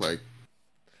 Like,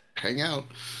 hang out.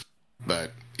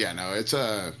 But, yeah, no, it's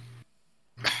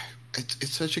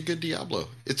such a good Diablo.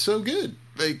 It's so good.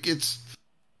 Like, it's...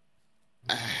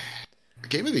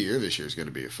 Game of the Year this year is going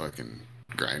to be a fucking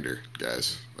grinder,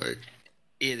 guys. Like,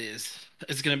 it is.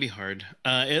 It's going to be hard.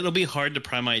 It'll be hard to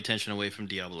pry my attention away from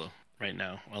Diablo right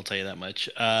now. I'll tell you that much.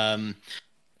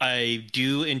 I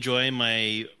do enjoy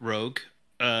my rogue.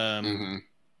 I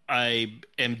I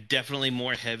am definitely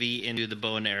more heavy into the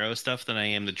bow and arrow stuff than I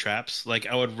am the traps. Like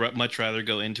I would much rather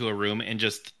go into a room and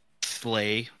just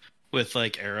slay with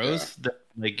like arrows than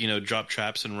like drop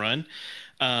traps and run.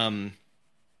 Um,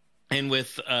 and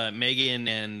with Megan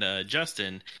and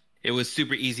Justin, it was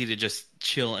super easy to just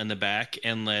chill in the back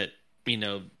and let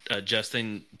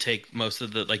Justin take most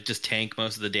of the just tank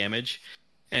most of the damage,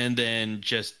 and then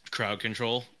just crowd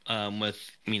control with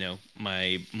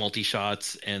my multi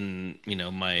shots and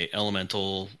my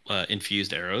elemental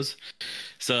infused arrows.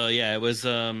 So yeah, it was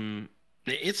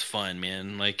it's fun,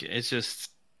 man. Like it's just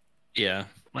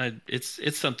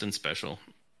it's something special.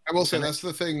 I will say that's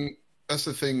the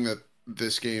thing that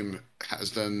this game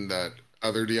has done that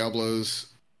other Diablos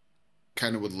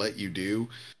kind of would let you do.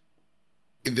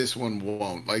 This one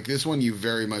won't. Like this one, you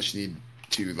very much need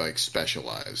to like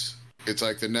specialize. It's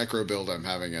like the necro build I'm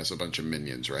having as a bunch of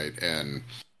minions, right? And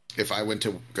if I went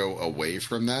to go away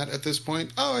from that at this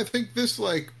point, I think this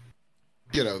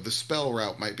the spell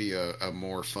route might be a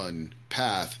more fun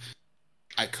path.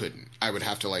 I couldn't. I would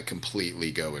have to like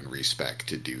completely go and respec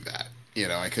to do that.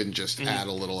 I couldn't just add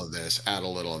a little of this, add a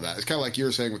little of that. It's kind of like you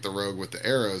were saying with the rogue with the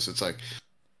arrows. It's like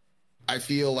I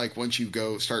feel like once you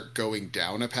start going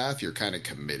down a path, you're kind of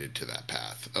committed to that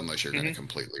path, unless you're going to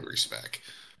completely respec.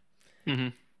 Mm-hmm.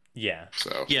 Yeah.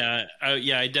 So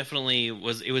I definitely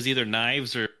was. It was either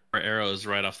knives or arrows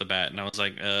right off the bat, and I was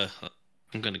like,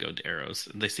 I'm going to go to arrows.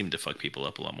 They seem to fuck people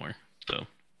up a lot more. So.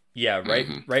 Yeah,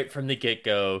 right from the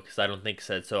get-go, because I don't think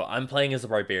said so. I'm playing as a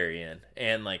barbarian,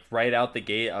 and like right out the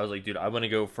gate, I was like, dude, I want to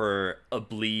go for a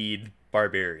bleed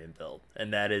barbarian build,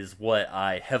 and that is what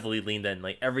I heavily leaned in.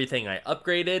 Like everything I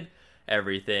upgraded,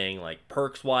 everything like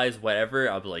perks wise,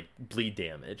 whatever, I was like bleed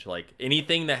damage. Like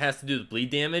anything that has to do with bleed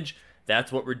damage,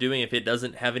 that's what we're doing. If it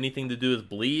doesn't have anything to do with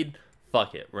bleed,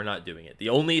 fuck it, we're not doing it. The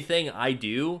only thing I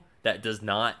do that does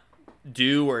not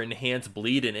do or enhance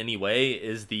bleed in any way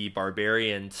is the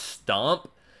barbarian stomp,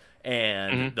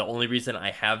 and the only reason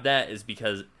I have that is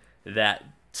because that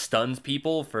stuns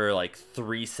people for like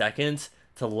 3 seconds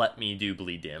to let me do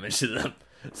bleed damage to them.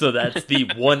 So that's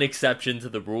the one exception to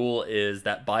the rule, is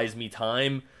that buys me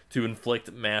time to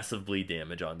inflict massive bleed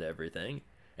damage onto everything.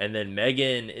 And then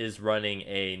Megan is running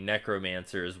a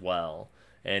necromancer as well,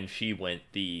 and she went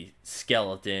the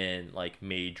skeleton like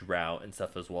mage route and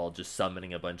stuff as well, just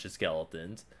summoning a bunch of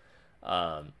skeletons.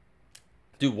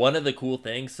 Dude, one of the cool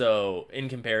things, so in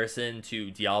comparison to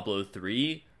Diablo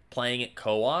 3, playing it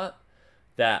co-op,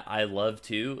 that I love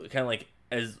too, kind of like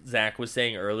as Zach was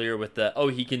saying earlier with the,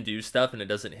 he can do stuff and it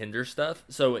doesn't hinder stuff.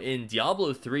 So in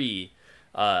Diablo 3,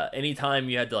 anytime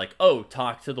you had to like,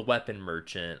 talk to the weapon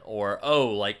merchant, or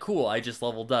cool, I just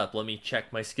leveled up, let me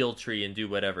check my skill tree and do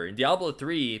whatever. In Diablo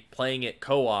 3, playing it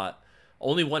co-op,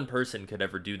 only one person could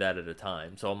ever do that at a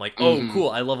time. So I'm like, cool,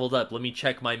 I leveled up, let me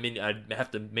check my menu. I'd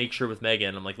have to make sure with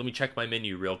Megan, I'm like, let me check my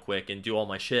menu real quick and do all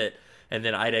my shit, and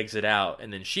then I'd exit out,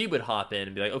 and then she would hop in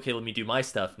and be like, okay, let me do my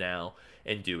stuff now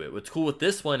and do it. What's cool with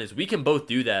this one is we can both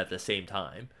do that at the same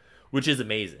time, which is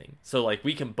amazing. So like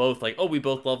we can both like, we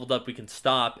both leveled up, we can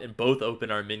stop and both open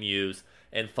our menus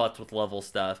and futz with level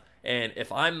stuff. And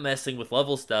if I'm messing with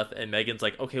level stuff and Megan's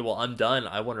like, okay, well, I'm done,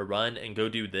 I want to run and go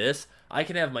do this, I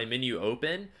can have my menu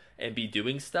open and be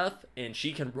doing stuff, and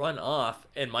she can run off,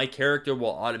 and my character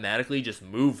will automatically just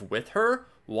move with her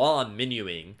while I'm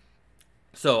menuing.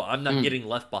 So I'm not getting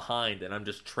left behind, and I'm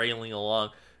just trailing along.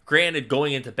 Granted,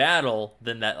 going into battle,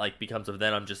 then that like becomes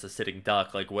then I'm just a sitting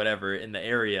duck, like whatever in the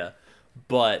area.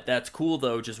 But that's cool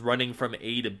though, just running from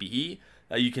A to B.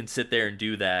 You can sit there and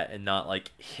do that and not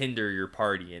like hinder your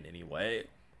party in any way,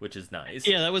 which is nice.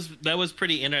 Yeah, that was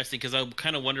pretty interesting, because I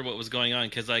kind of wondered what was going on,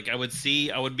 because like I would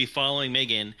be following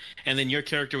Megan, and then your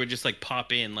character would just like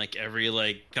pop in like every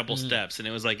like couple steps, and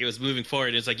it was like it was moving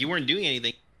forward. It's like you weren't doing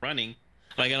anything, running.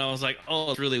 Like, and I was like,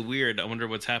 it's really weird. I wonder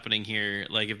what's happening here.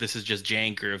 Like, if this is just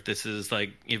jank, or if this is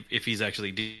like, if he's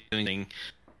actually doing anything.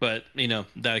 But,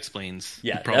 that explains.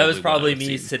 Yeah, that was probably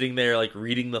me sitting there, like,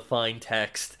 reading the fine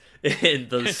text in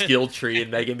the skill tree,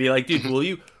 and Megan be like, dude, will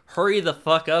you hurry the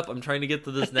fuck up? I'm trying to get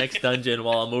to this next dungeon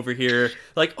while I'm over here.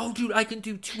 Like, dude, I can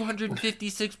do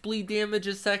 256 bleed damage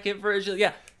a second for a...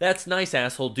 Yeah, that's nice,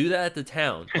 asshole. Do that at the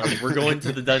town. Like, we're going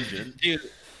to the dungeon. Dude.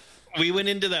 We went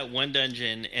into that one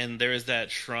dungeon, and there is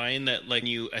that shrine that, like,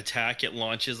 you attack, it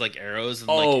launches like arrows in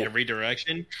like every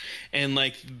direction, and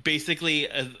like basically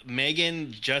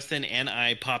Megan, Justin, and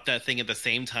I popped that thing at the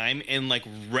same time and like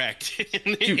wrecked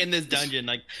in this dungeon.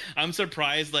 Like, I'm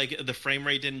surprised like the frame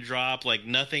rate didn't drop, like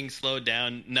nothing slowed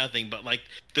down, nothing, but like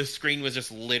the screen was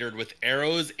just littered with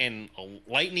arrows and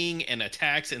lightning and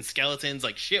attacks and skeletons.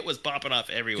 Like, shit was popping off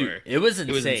everywhere. Dude, it was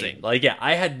insane. Like, yeah,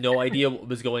 I had no idea what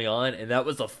was going on, and that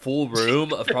was a full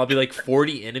room of probably like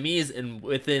 40 enemies, and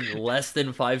within less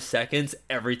than 5 seconds,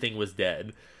 everything was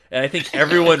dead. And I think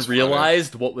everyone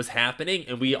realized what was happening,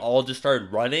 and we all just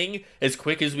started running as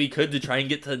quick as we could to try and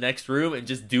get to the next room and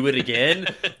just do it again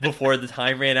before the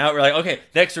time ran out. We're like, okay,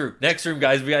 next room,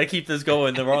 guys. We got to keep this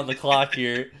going. Then we're on the clock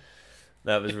here.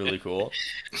 That was really cool.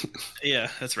 Yeah,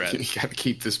 that's right. You got to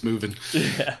keep this moving.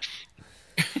 Yeah.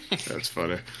 That's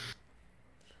funny.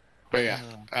 But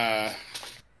yeah.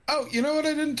 Oh, you know what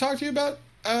I didn't talk to you about,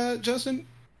 Justin?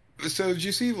 So did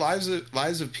you see Lies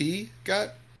of P got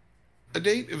a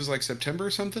date? It was like September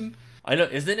or something. I know.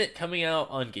 Isn't it coming out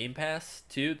on Game Pass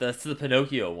too? That's the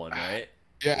Pinocchio one, right?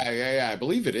 Yeah. I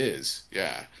believe it is.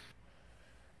 Yeah.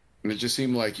 And it just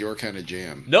seemed like your kind of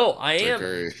jam. No, I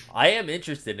am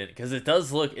interested in it because it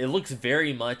looks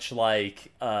very much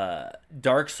like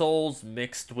Dark Souls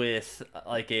mixed with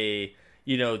like a,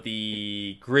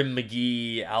 the Grim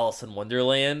McGee Alice in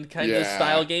Wonderland kind of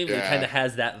style game. It kind of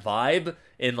has that vibe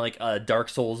in like a Dark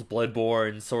Souls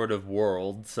Bloodborne sort of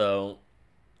world. So,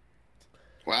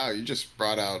 wow, you just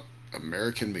brought out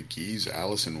American McGee's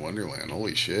Alice in Wonderland.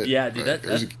 Holy shit! Yeah,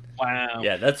 dude, wow.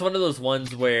 Yeah, that's one of those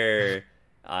ones where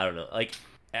I don't know. Like,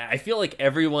 I feel like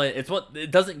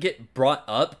it doesn't get brought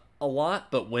up a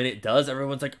lot, but when it does,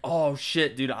 everyone's like, "Oh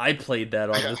shit, dude, I played that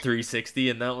on the 360,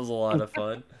 and that was a lot of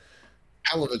fun."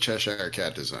 Hell of a Cheshire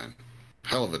Cat design.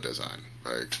 Hell of a design.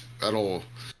 Like,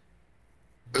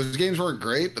 those games weren't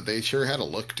great, but they sure had a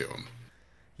look to them.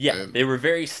 Yeah, they were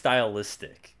very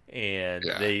stylistic, and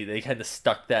they kind of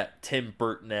stuck that Tim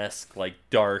Burton-esque, like,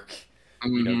 dark,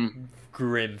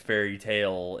 grim fairy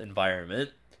tale environment.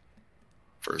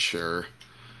 For sure.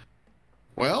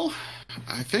 Well,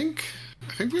 I think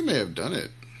we may have done it,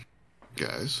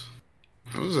 guys.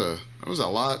 That was a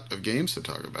lot of games to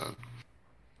talk about.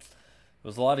 It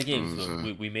was a lot of games,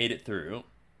 but we made it through.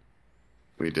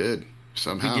 We did.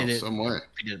 Somehow, some way.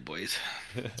 We did, boys.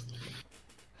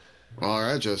 Well, all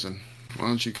right, Justin. Why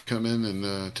don't you come in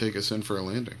and take us in for a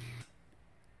landing?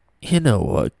 You know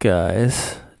what,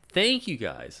 guys? Thank you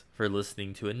guys for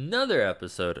listening to another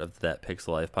episode of That Pixel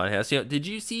Life podcast. Did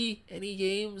you see any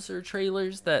games or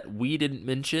trailers that we didn't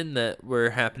mention that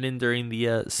were happening during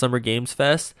the Summer Games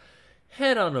Fest?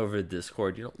 Head on over to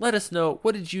Discord. Let us know,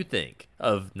 what did you think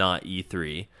of Not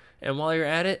E3? And while you're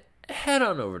at it, head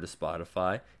on over to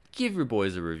Spotify. Give your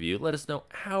boys a review. Let us know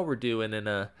how we're doing.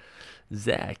 And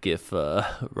Zach, if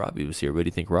Robbie was here, what do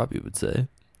you think Robbie would say?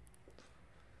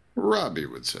 Robbie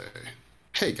would say,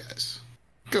 "Hey guys,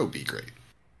 go be great."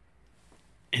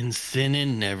 And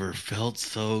sinning never felt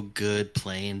so good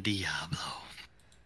playing Diablo.